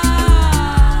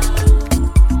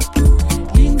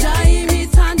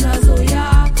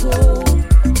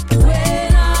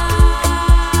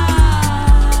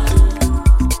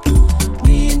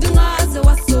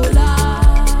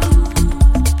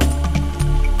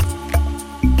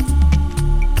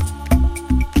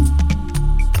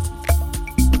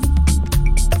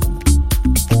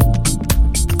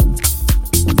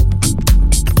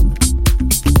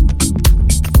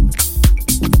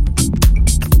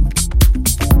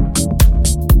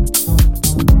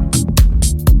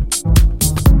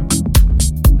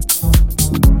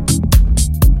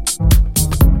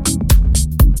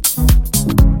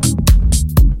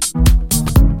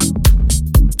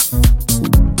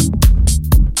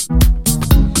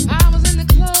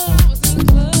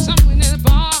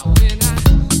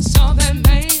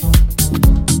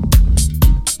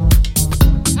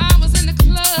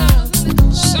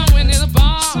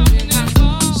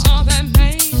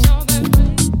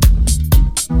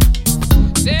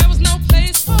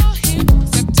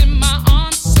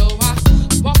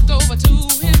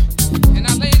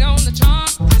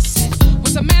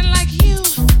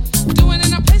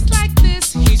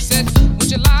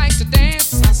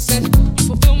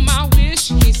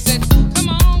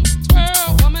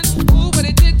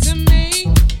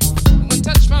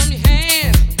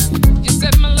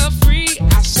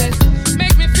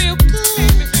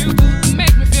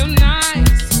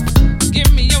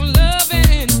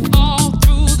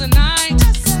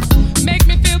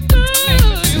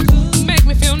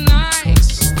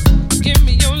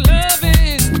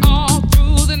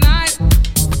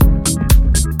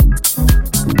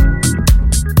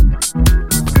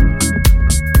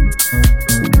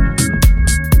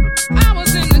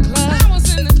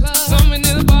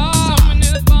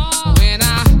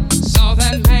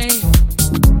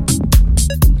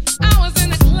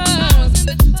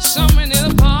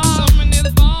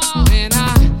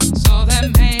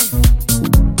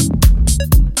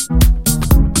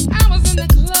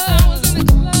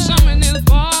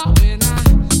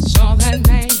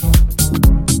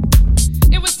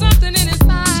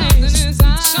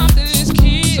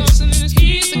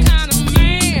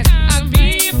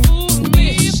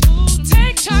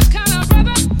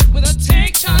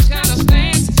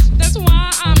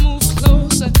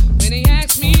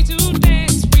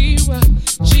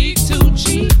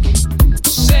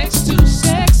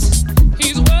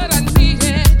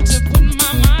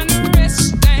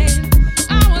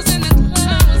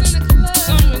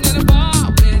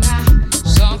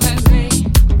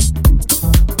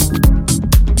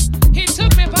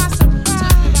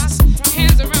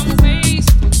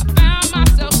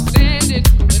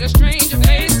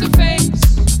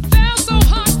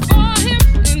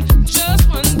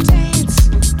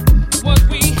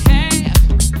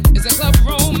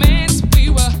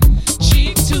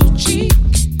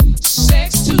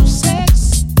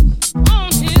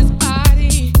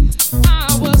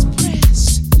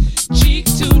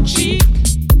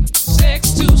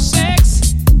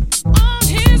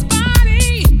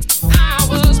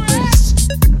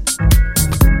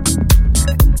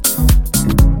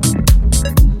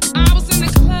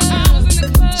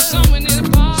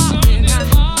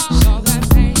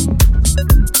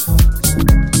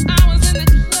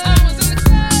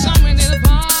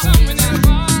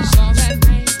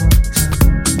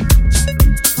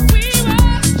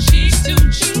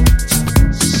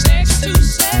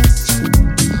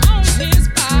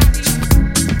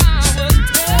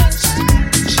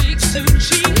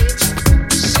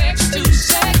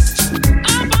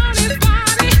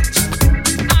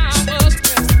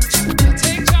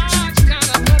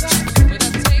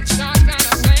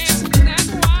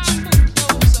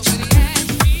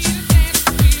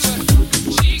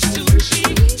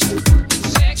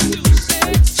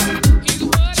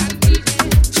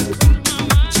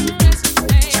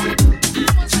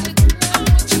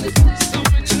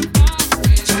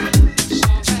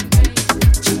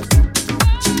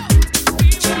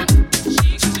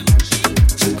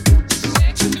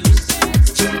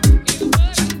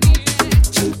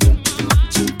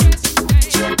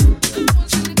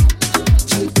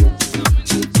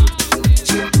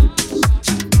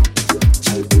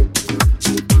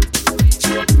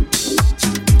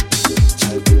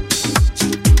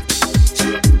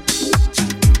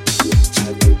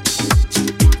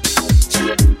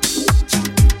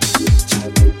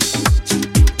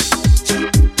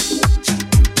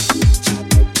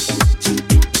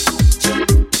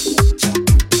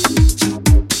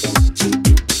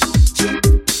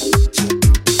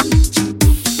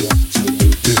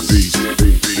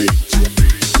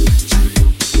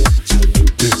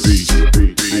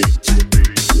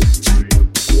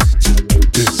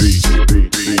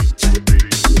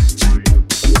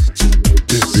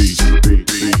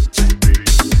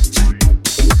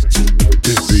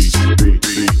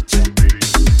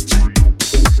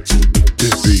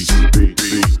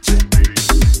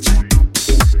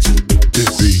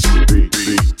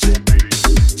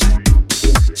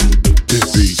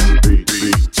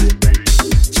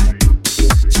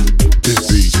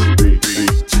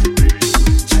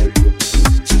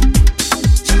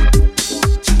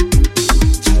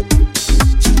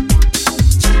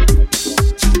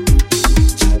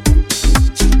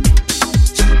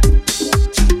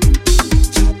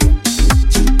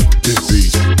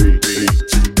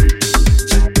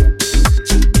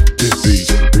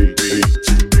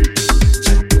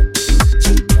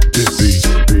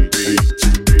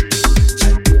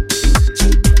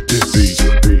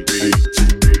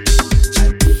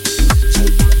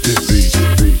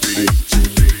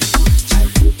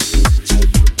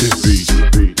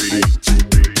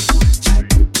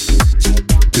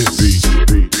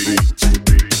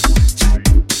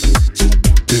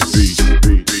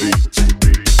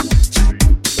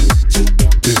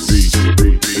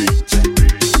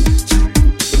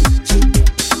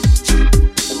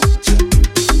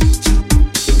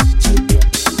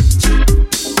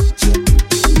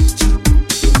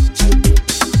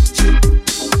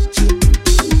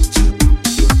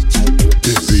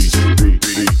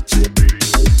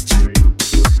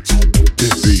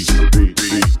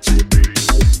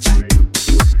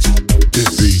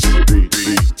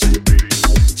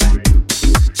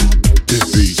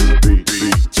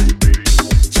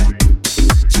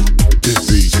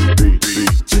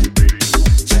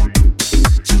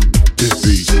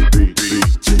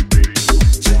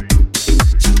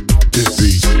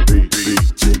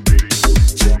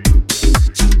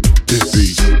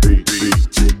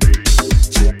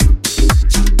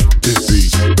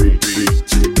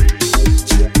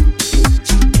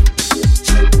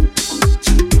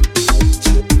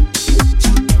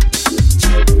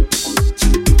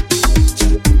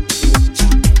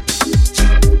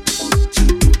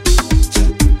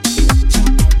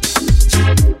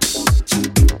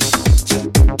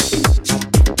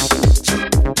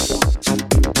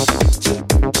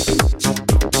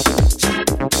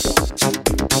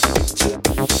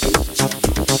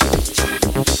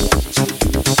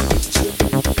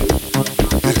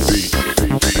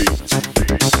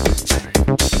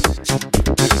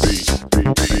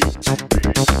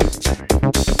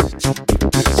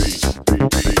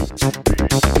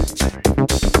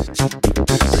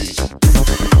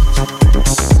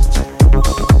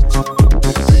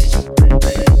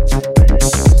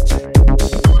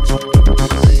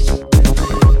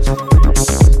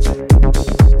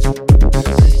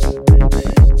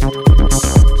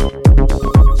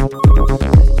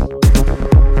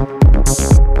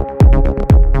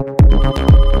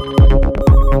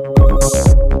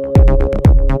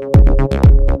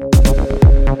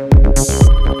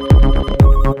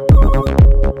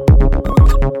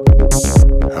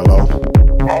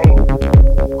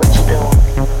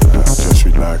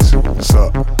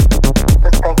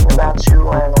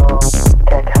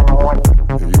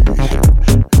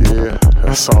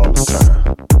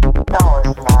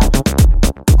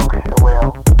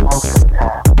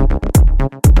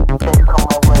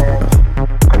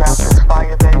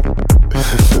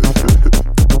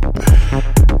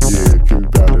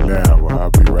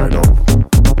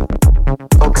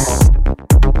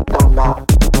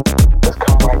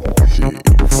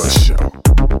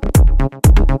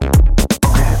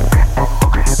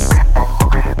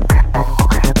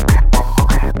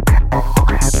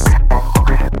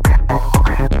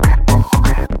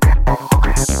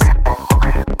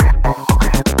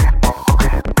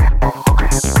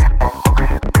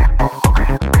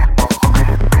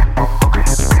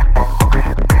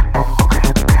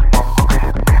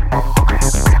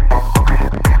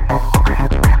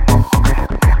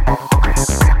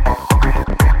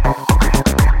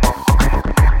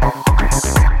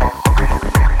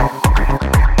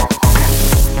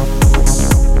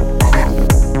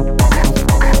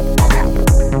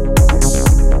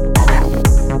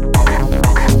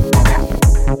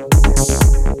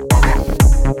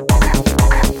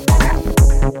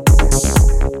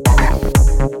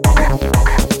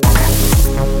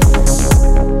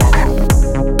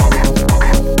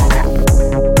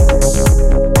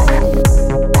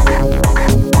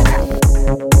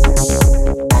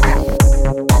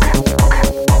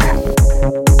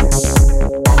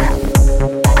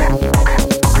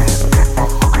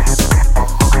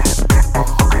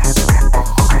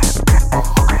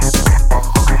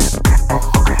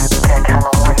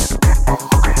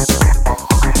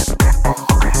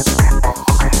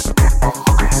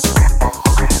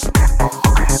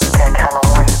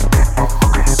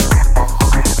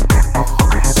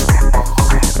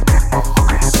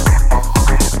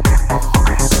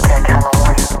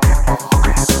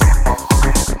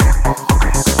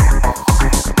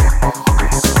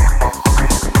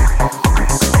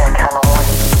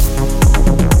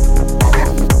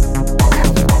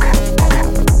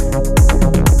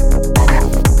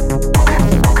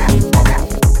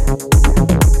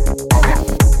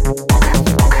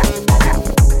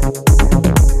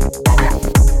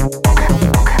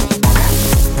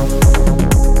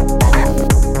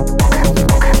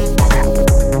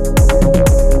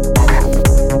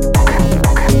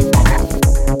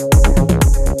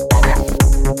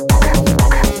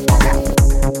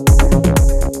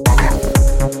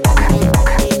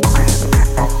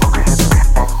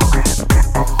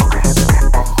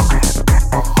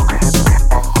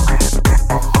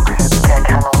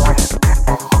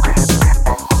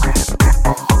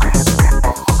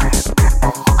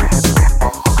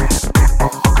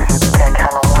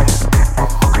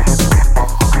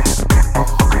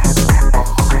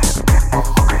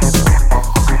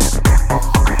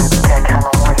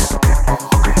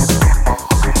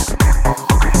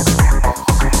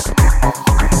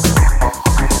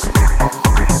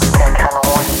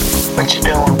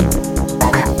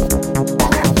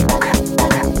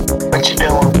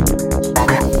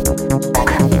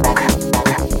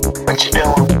What you doing?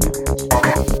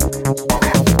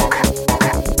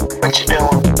 What you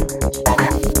doing?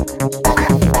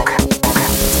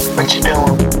 What you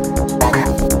doing?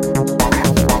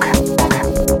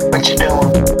 What you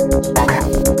doing?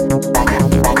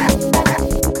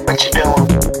 What you doing?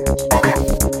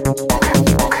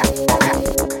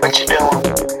 What you doing?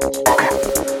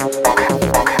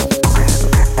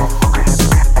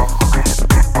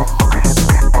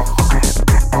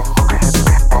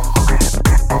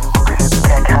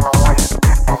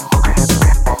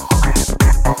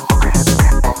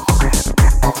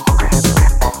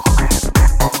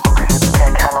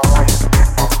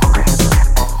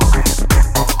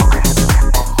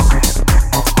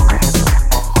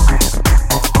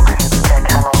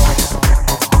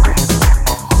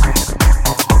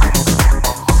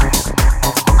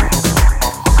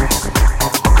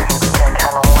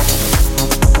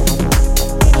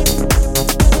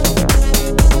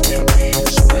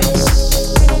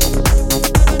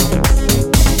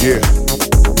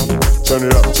 Turn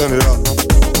it up, turn it up.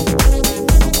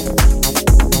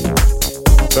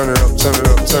 Turn it up, turn it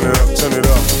up, turn it up, turn it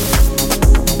up.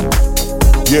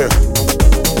 Yeah.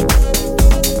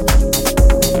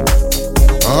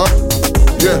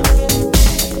 Yeah.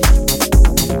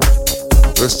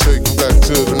 Let's take it back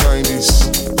to the 90s.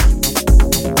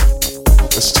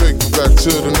 Let's take it back to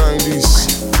the 90s.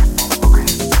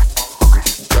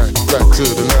 Back to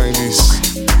the 90s.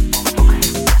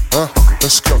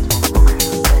 Let's go.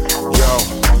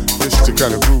 It's the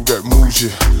kind of groove that moves you,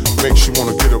 makes you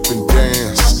wanna get up and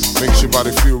dance, makes your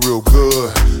body feel real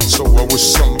good. So I wish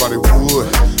somebody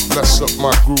would mess up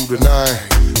my groove tonight,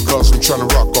 cause I'm tryna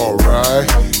rock alright.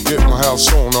 Get my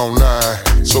house on all night.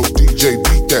 So DJ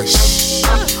beat that shh.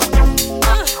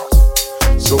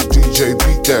 So DJ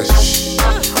beat that shh.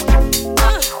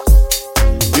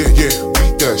 Yeah,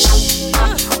 beat that shh.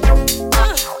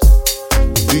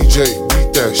 DJ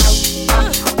beat that shh.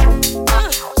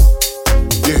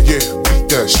 Yeah, beat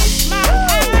that shit.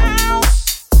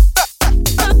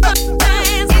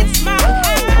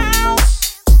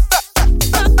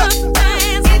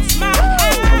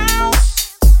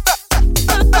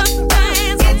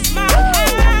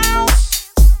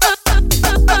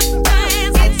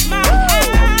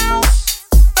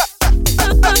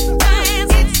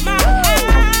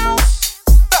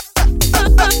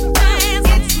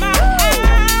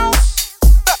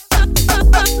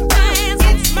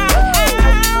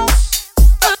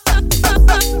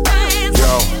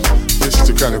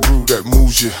 Kind of groove that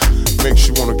moves you, makes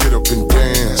you wanna get up and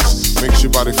dance, makes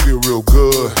your body feel real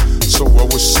good. So I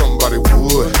wish somebody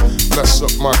would mess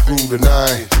up my groove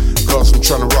tonight, cause I'm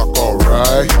tryna rock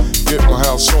alright. Get my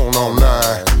house on all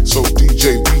night. So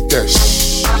DJ beat that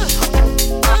shh.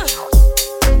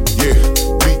 Yeah,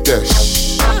 beat that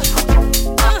shh.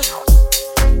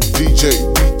 DJ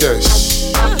beat that shh.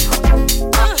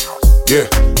 Yeah,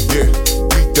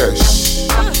 beat that shh.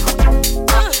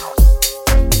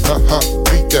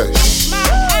 Beat that shh.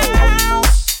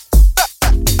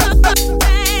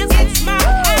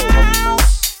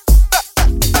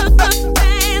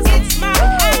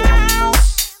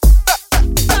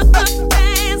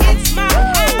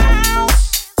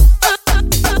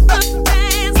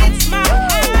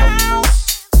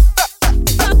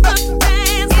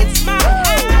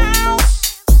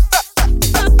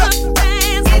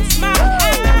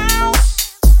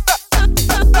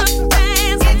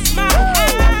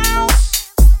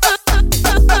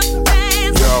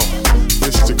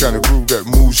 Kind of groove that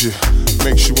moves you,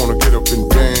 makes you wanna get up and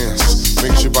dance,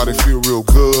 makes your body feel real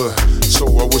good. So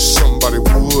I wish somebody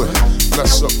would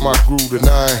mess up my groove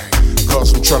tonight,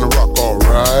 cause I'm tryna rock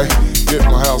alright. Get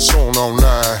my house on all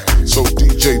night. So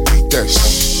DJ beat that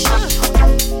shh.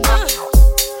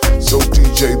 So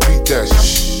DJ beat that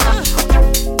shh.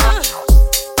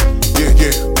 Yeah,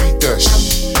 beat that shh.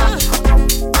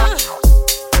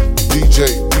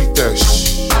 DJ beat that shh.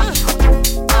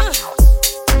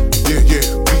 Yeah,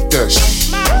 beat that shit.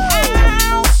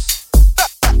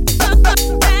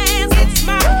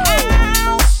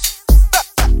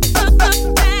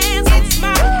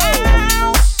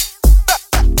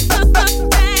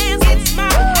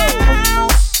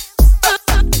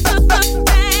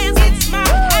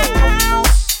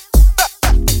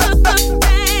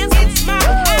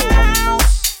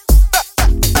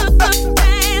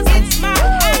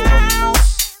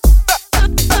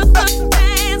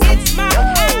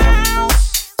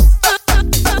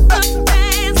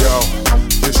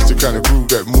 Kind of groove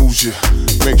that moves you,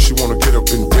 makes you wanna get up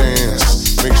and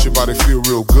dance, makes your body feel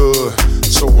real good.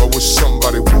 So I wish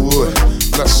somebody would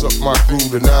mess up my groove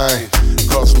tonight,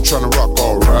 cause I'm tryna rock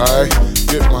alright.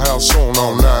 Get my house on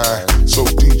all night. So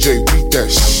DJ beat that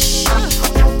shh.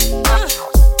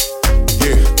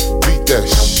 Yeah, beat that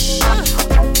shit.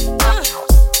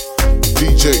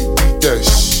 DJ, beat that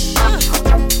shit.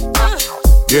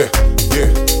 Yeah, yeah,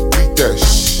 beat that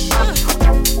shit.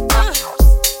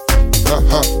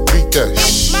 Beat that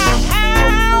shit. It's my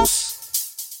house.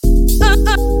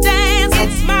 Dance,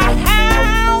 it's my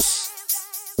house.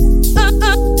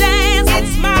 Dance,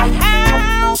 it's my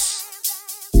house.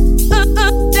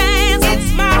 Dance,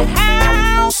 it's my house. Dance, it's my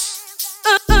house.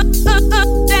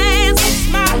 Dance, it's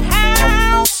my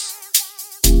house.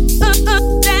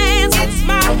 Dance, it's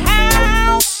my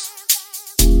house.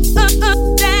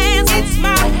 Dance, it's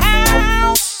my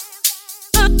house.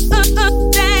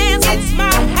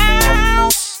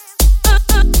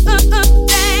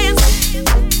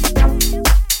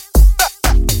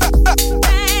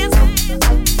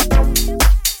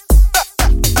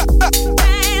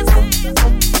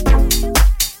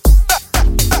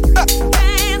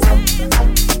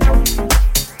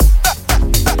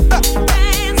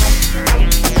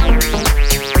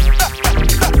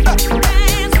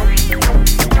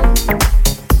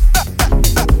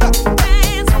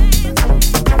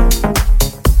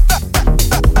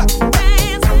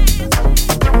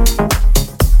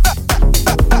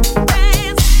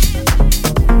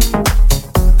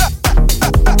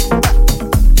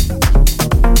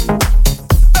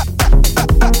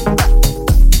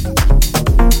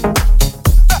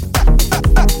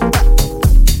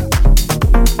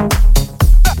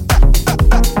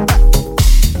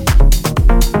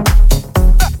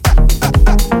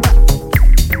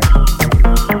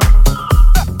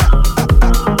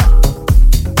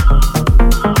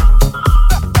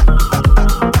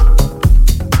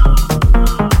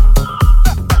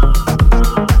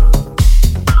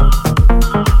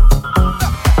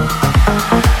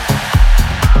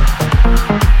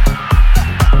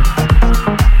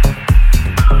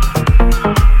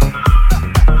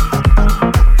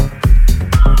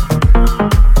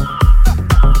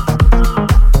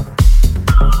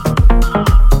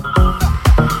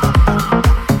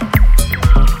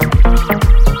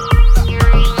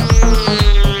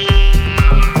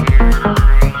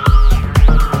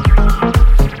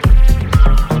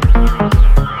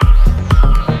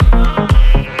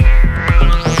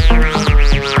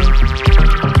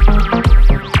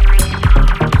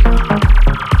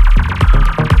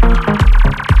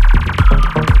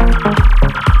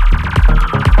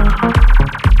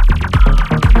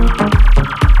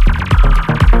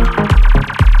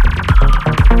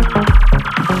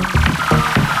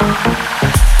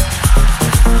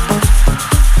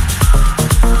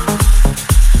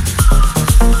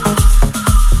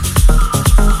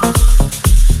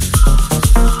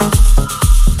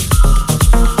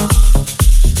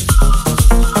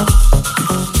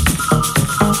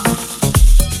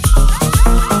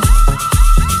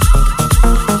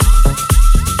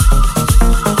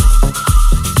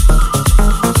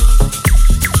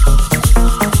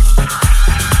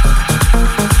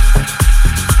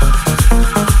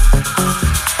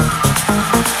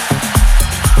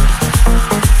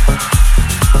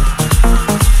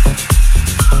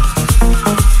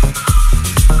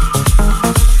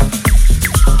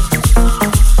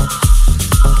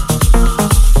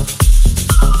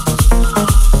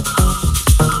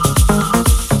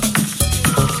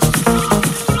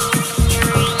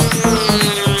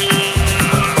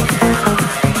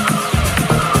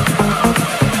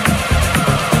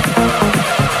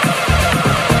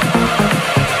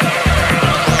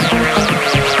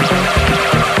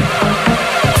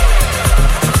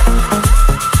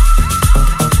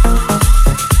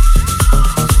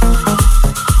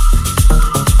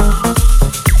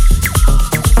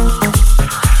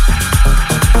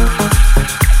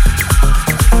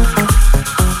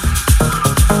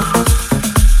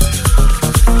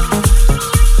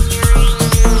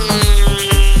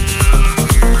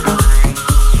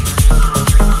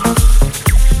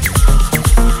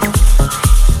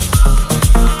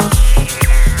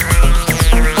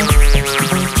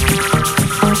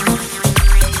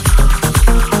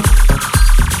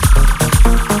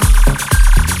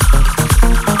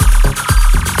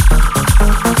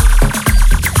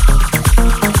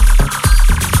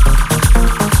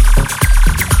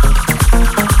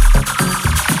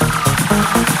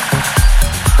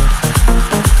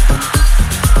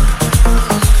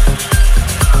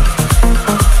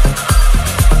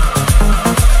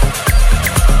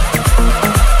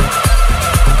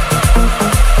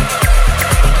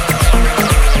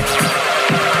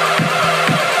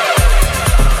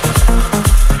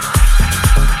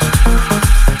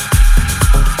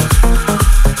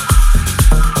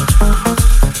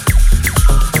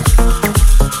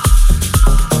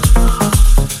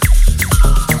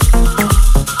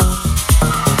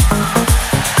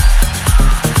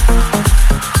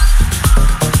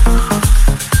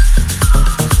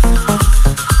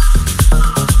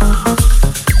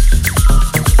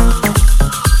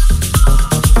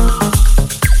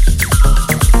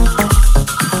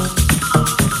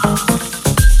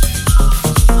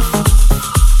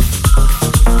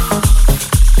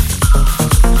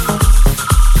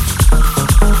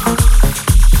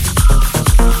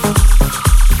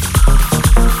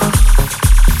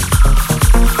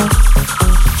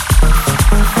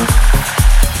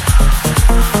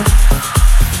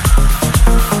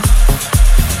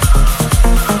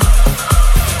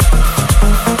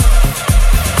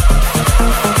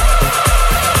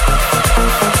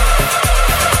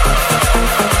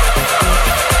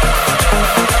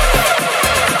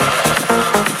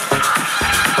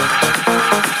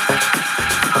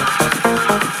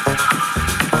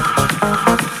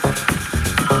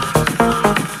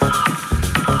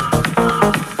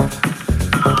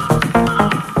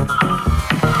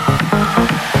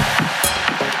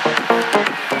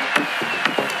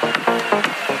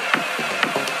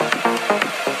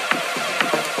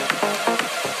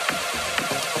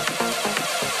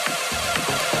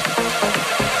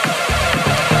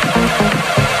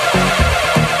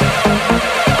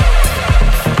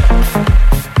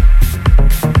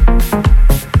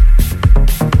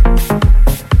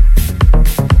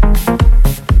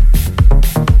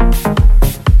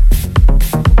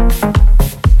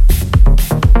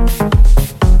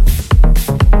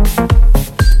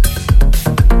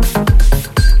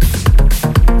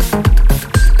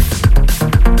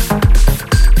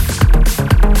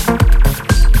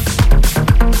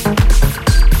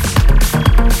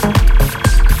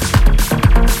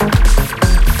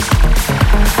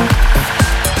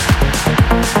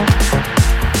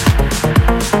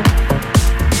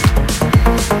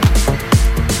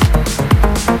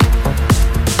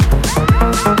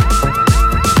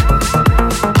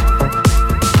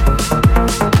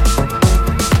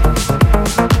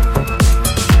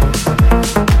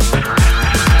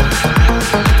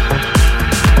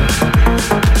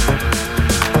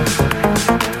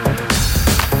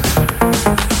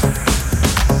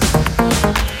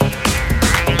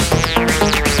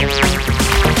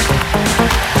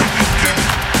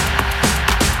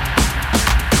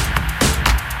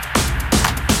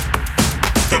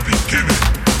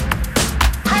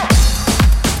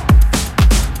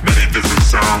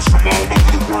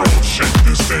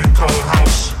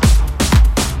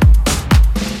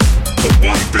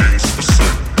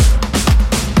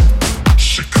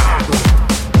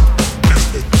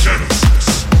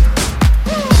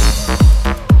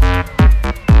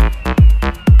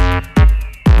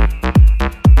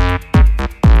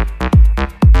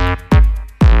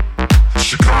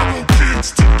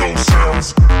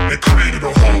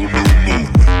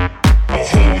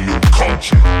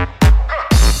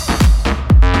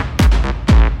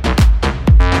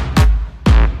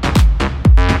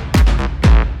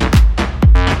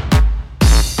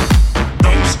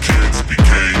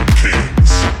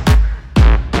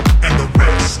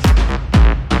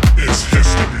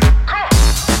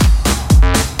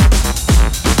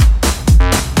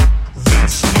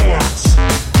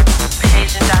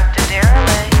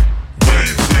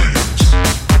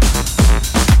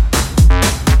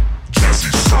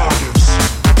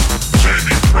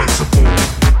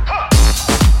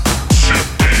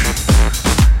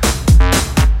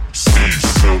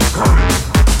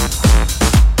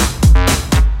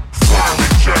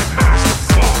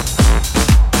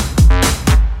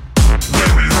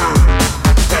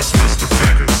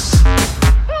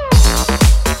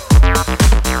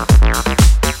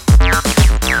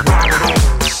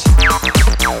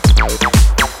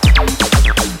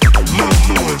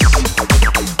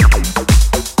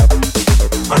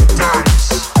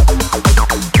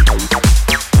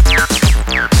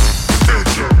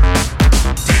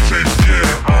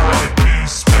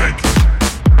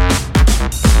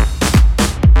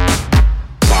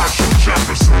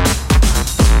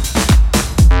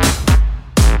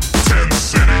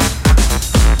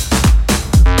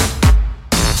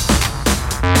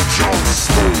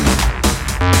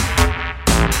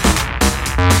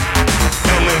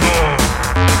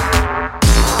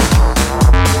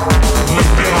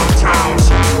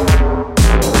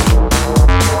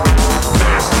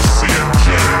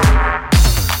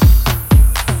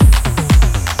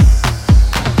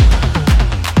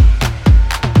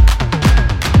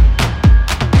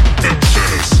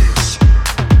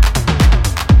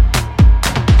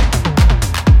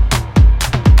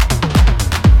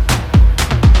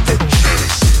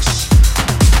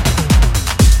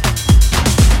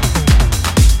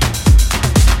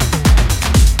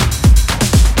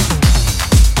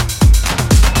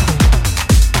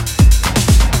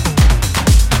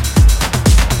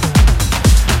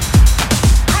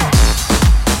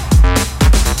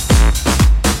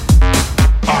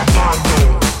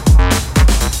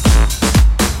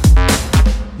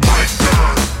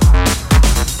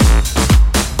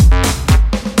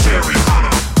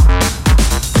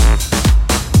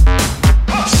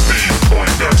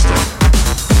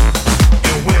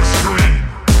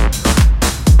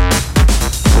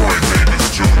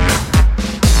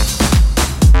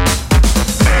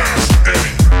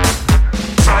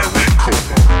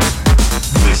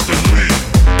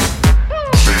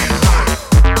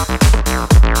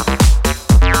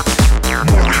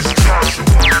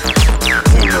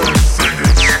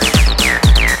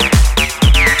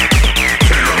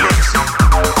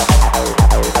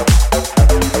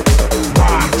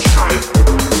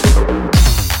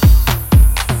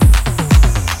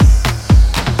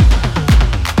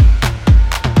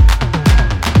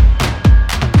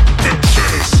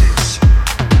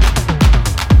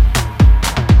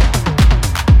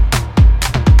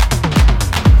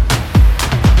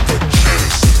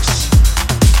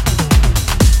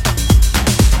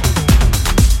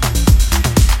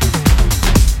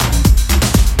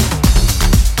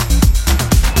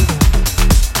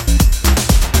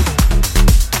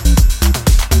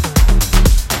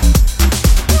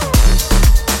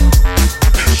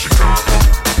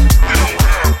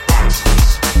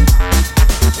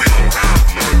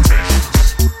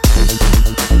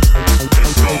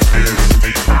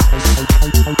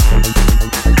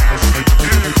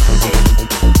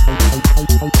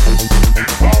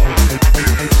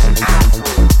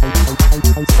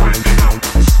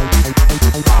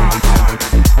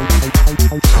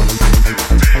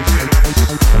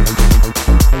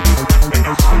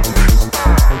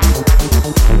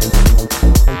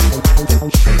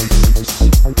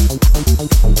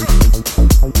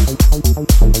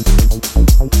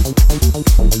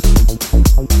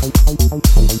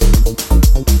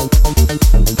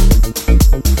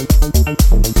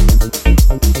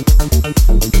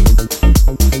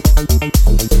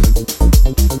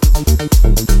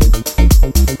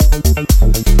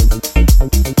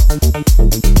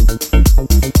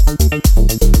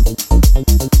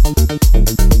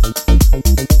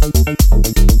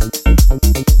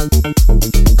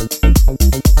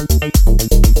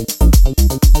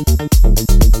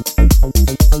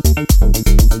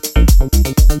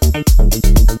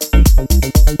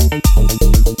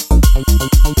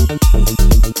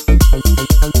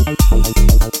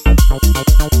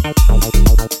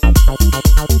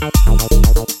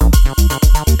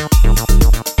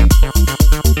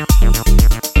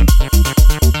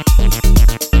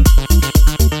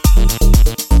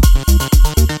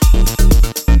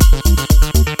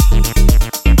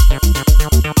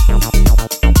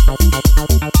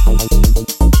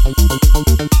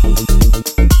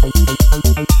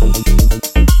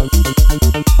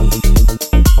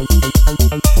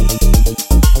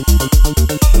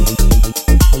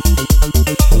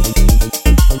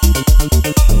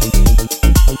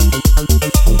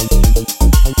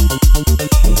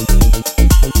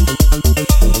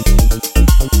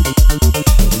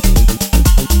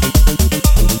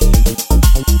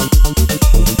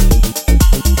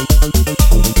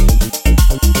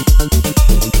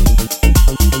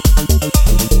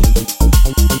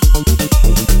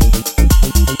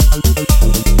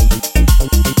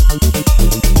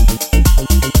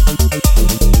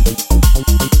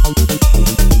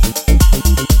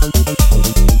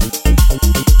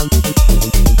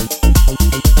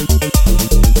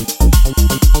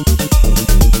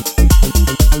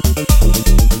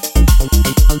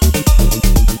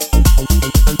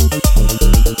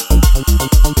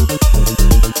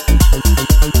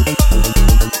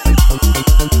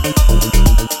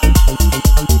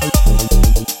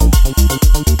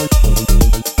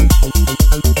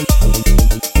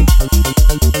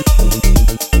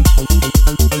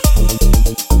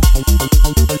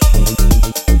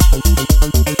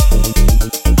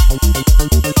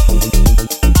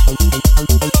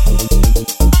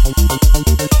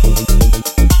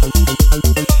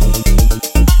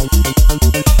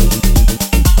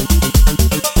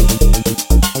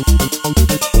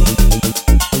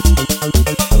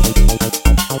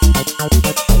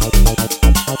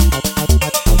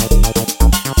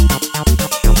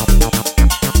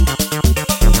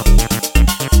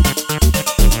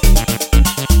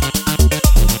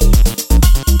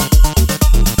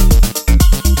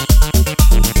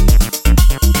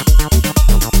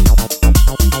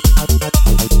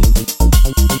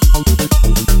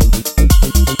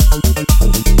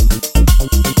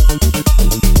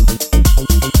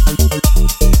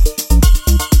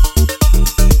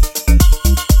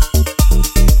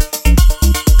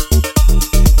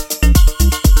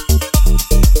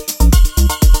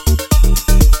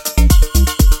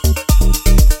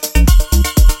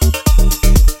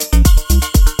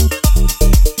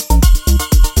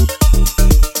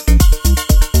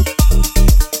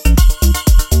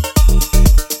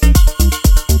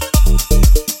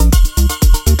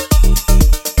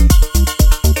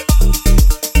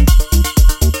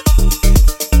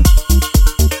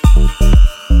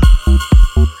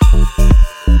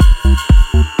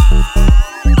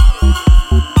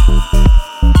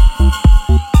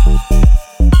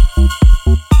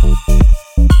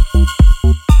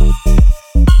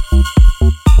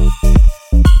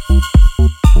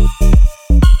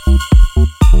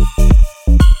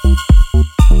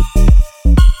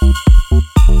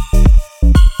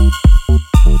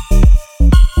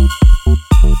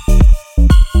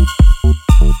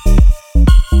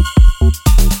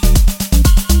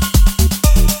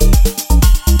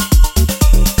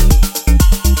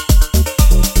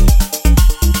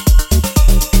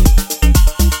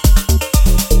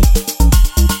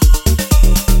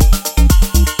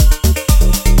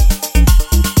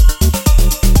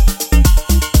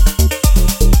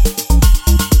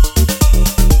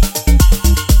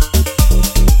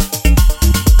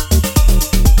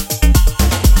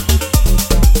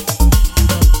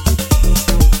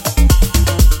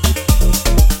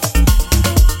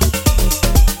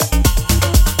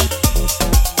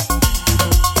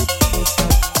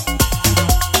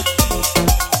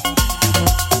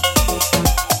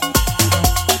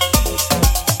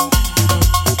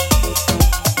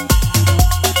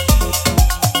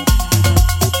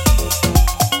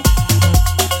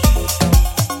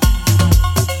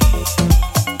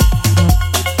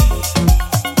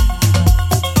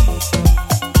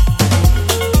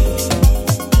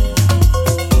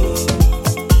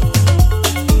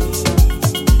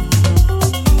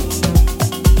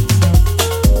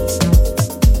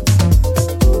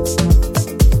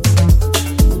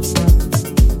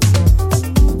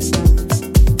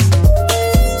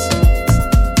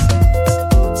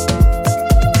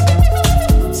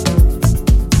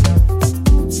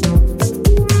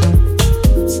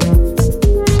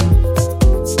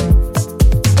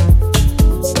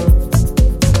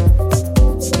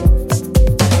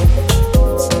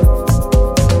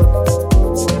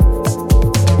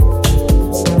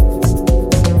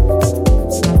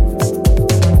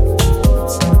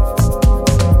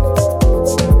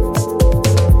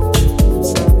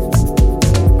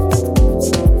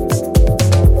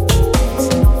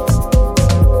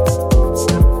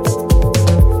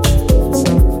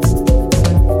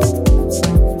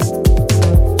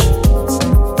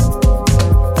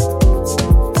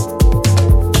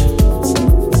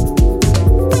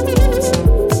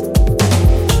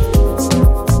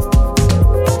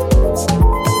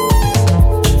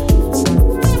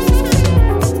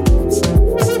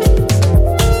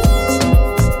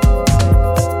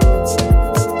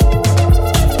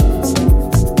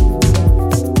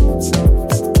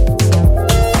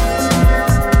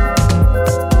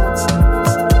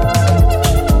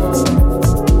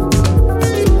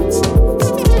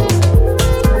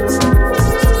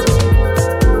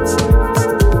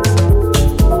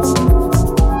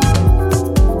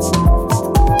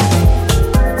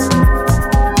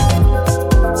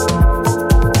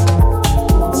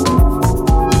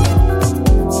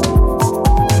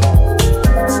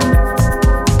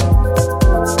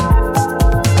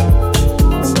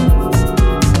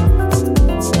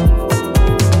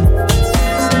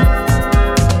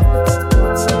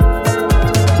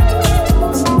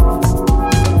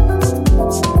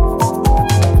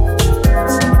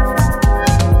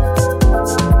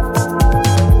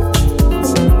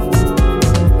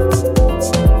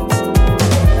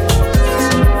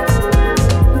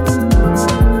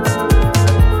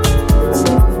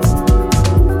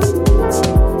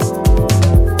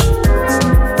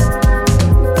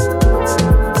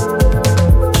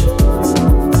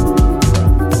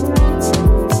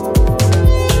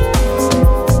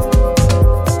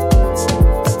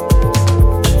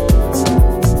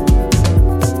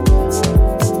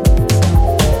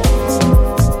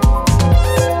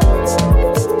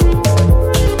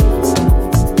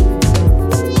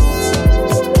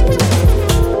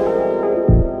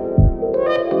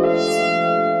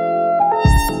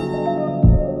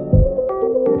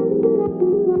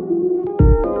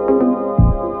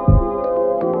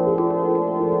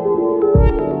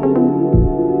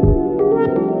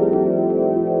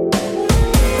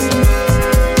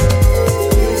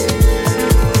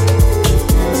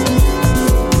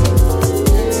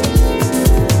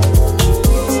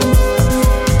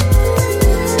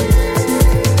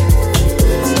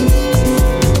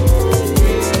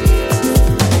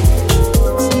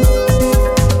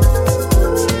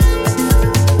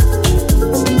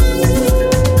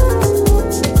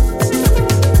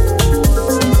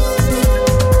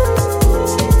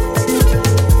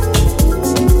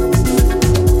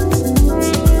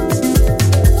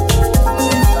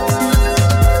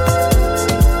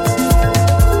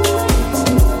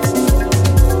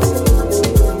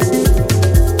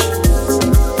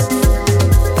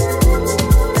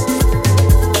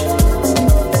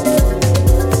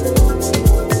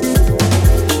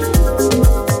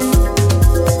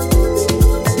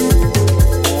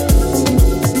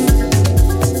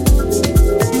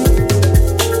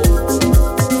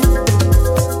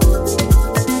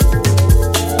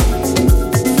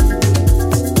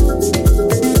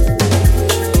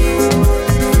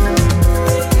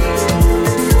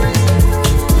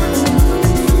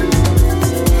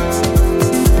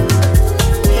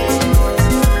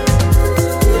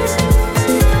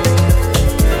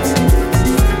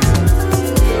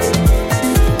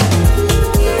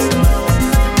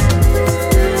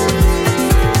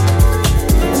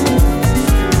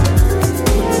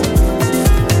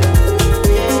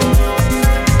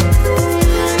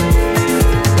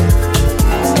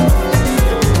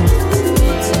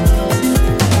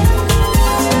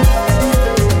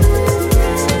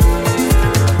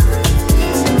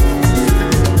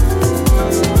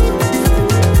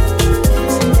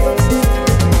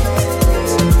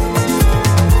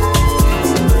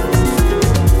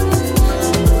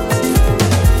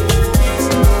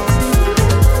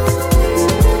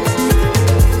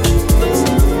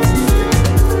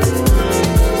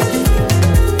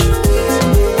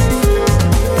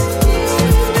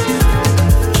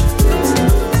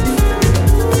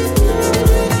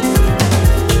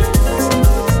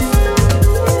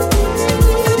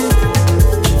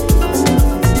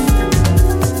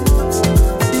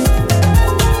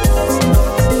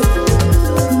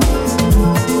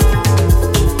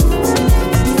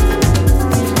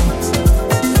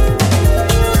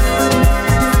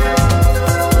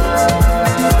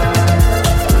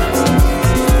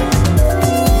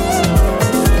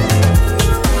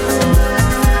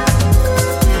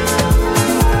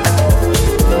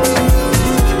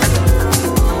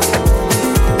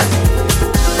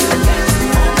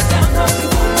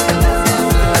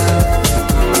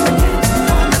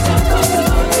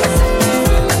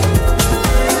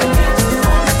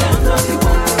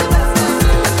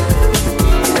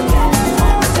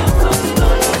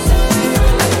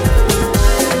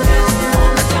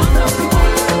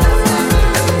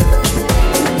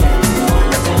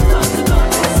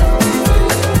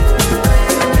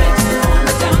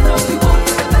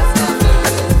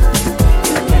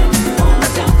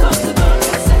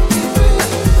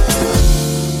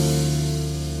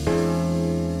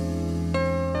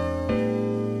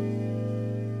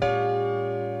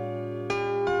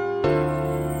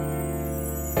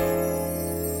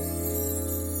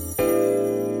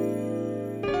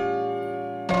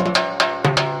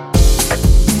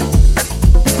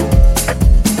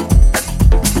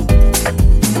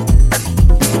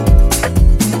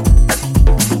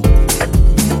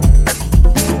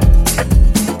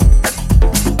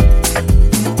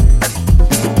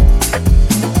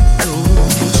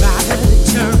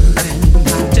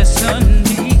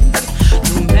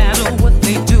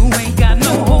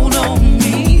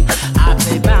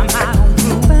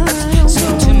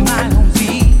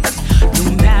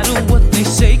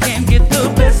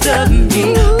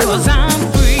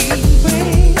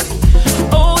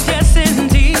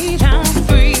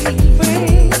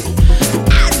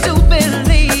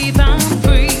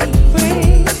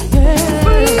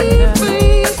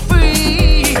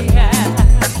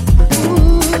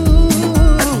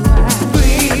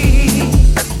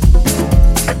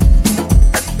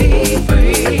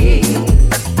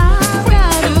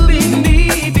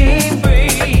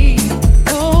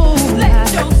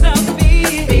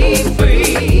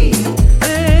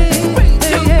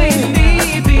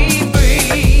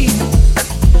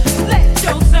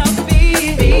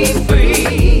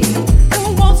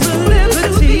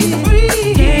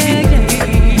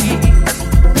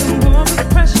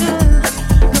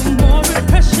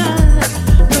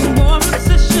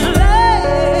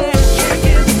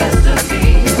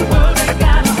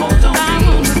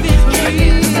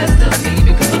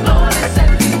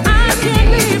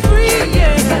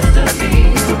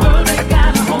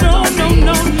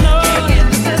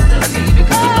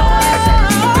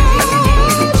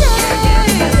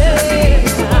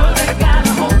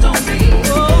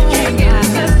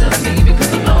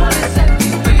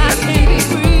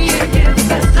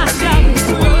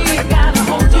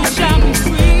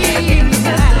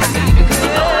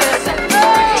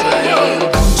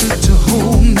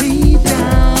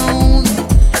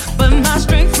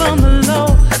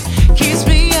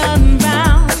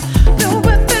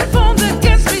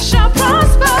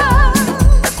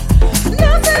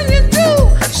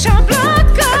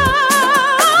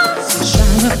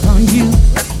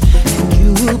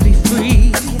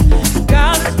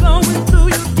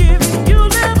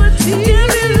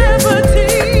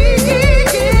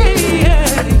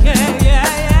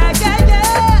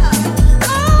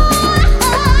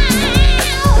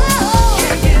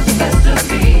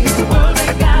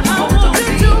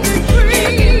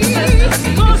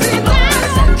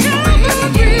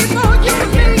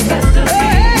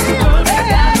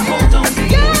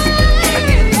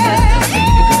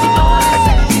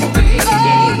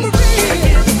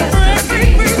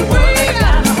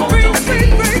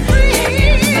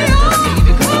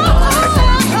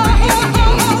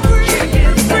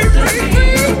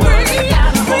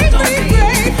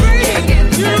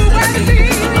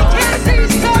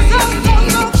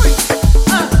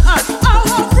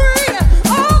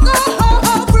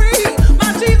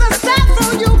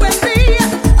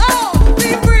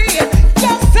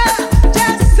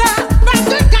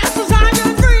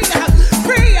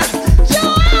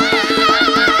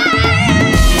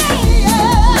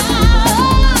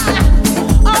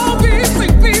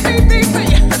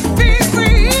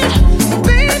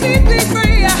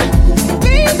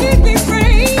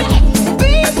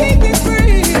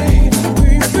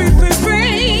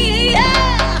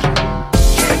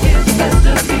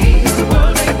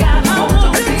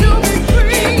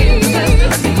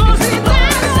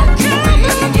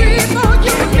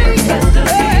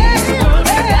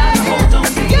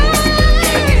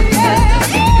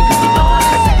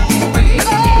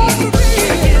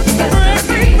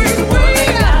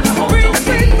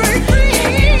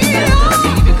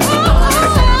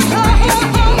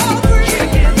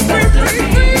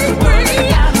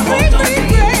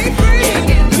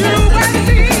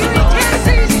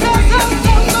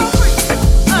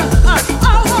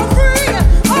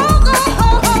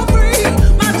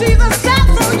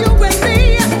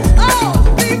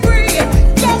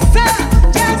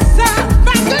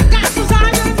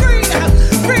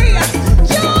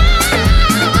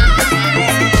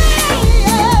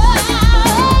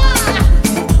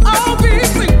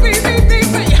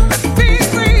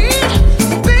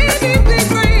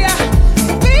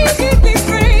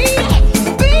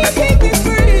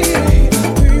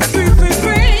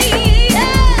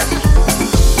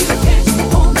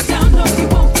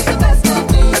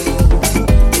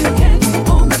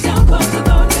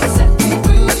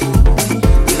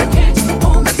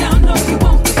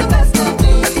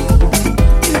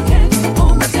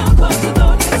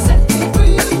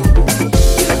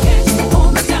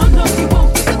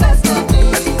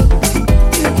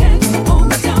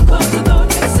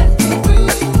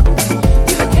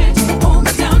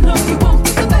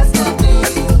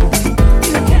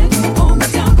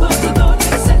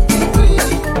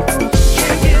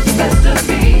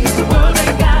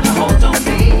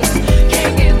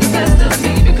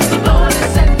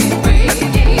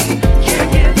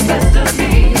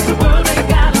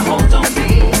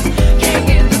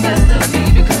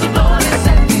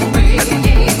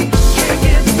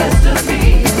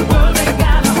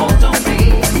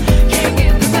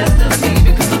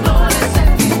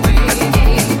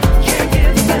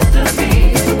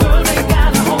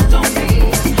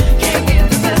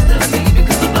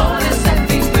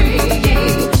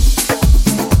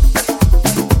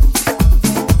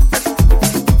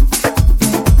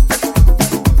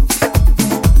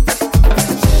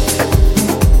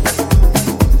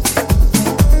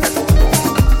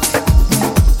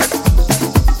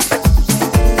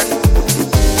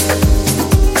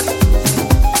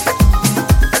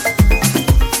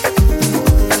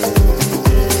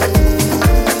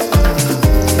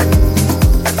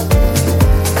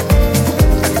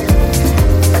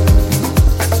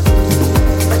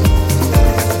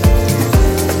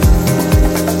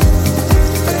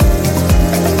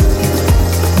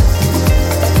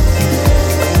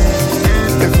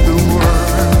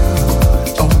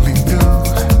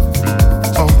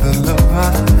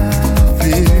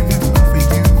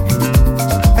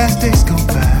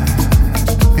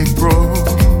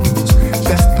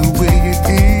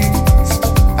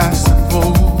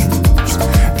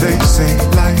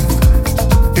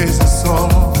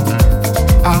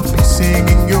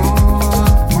 singing your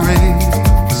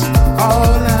praise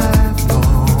all night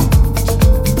long.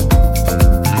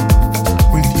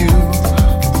 With you,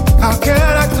 how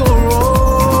can I go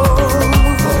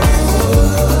wrong?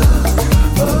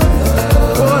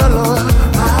 Oh Lord,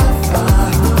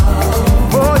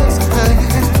 oh yes I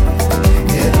can.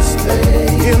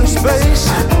 In space,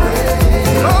 I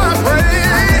pray. Oh, I pray.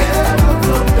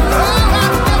 Oh, I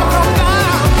never come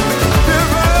down.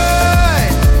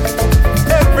 Divine,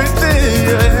 everything.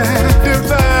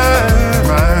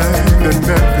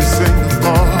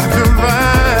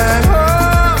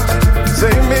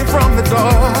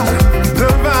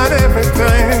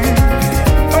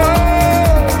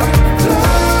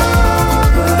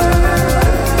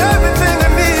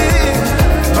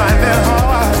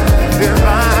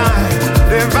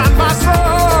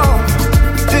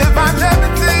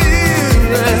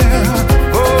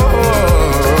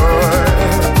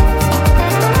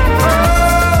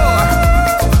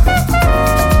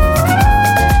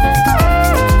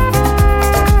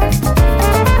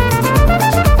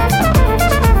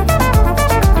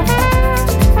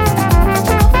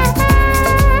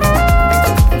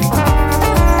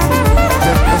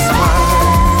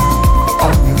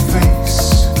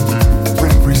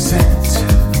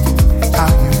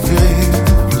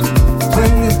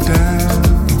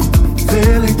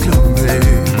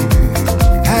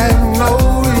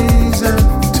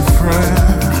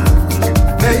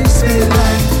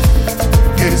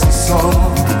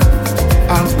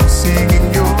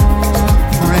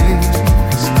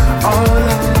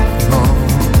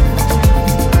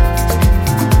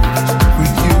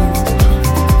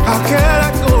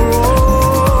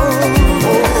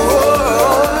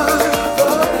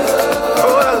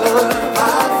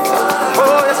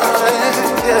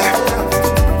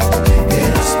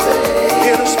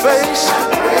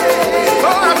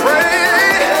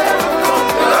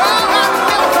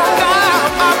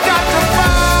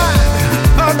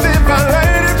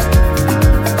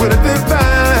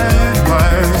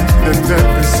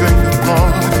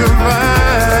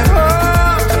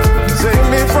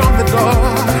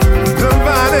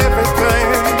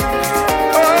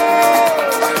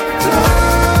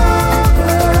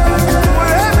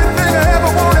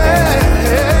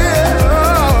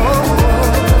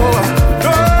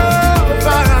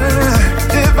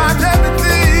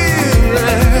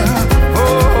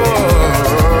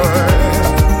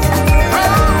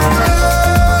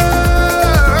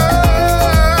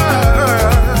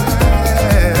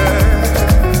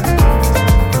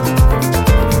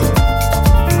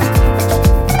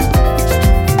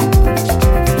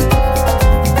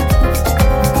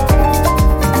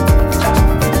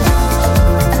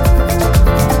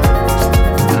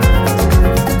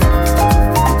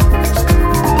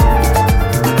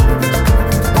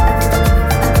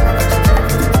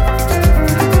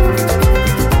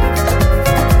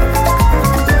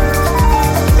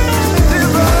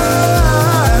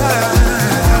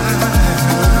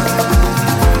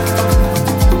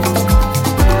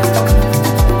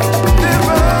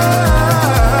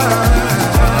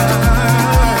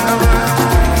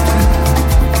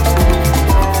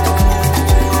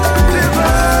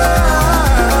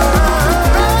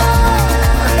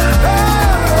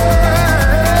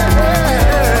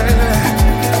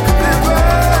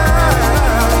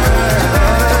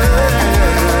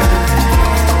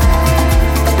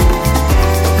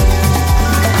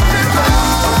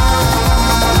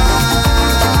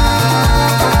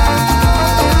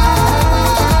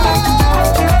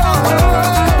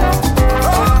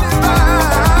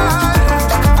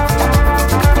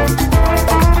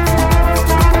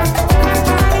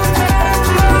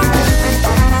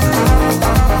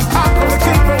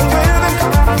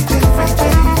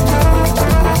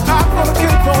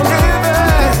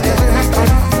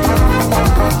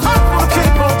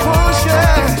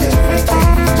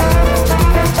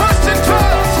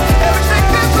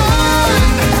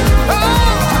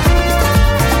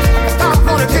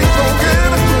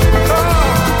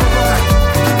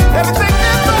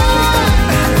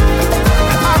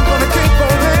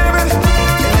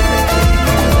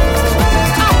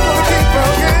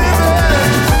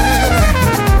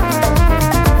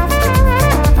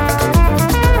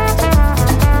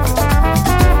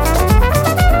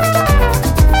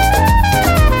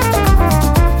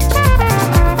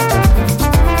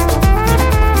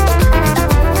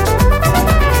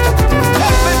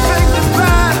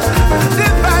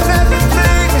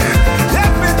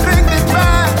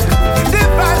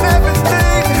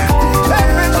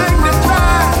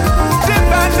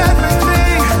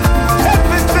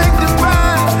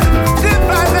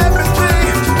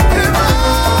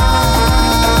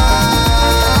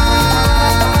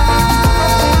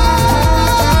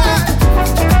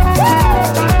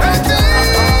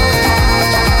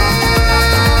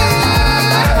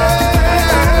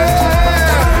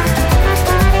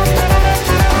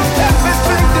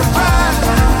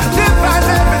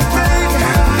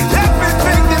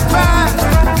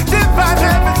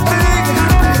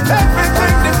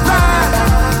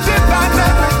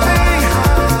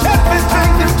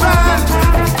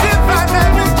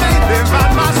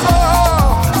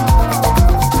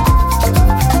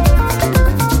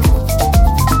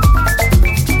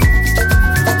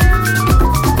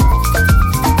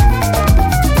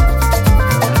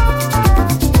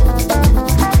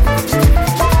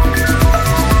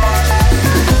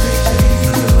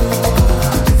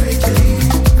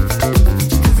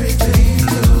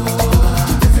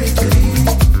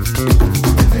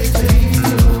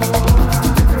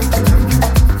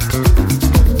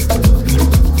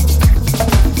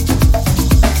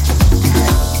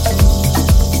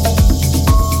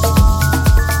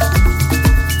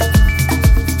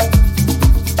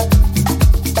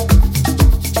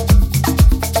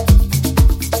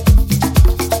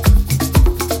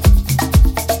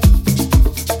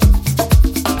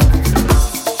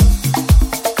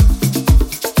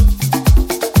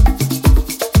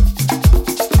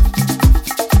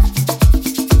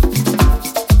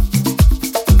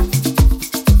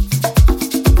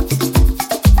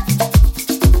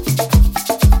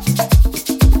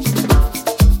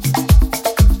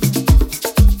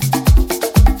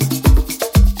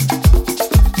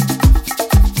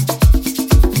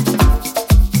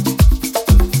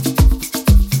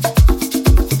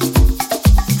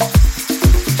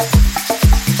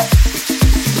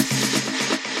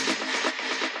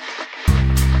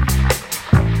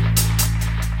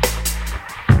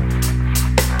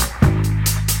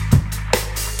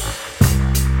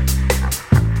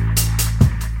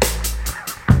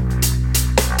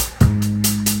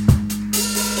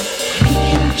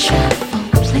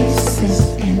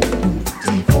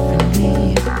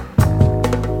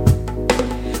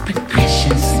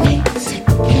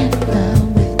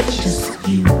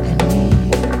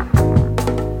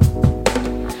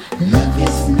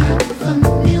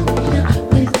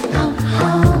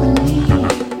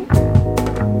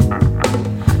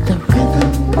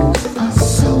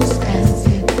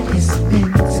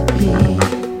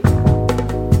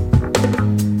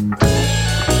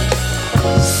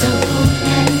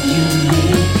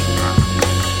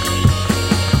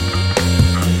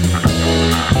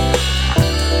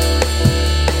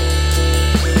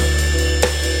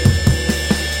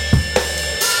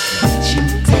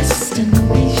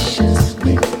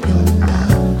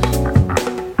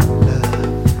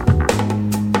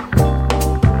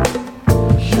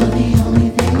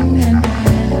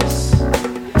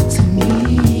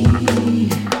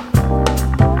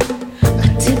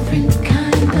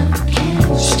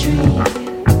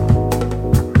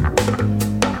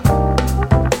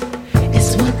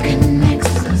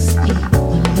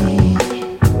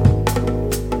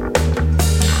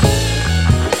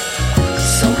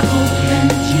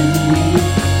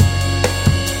 together.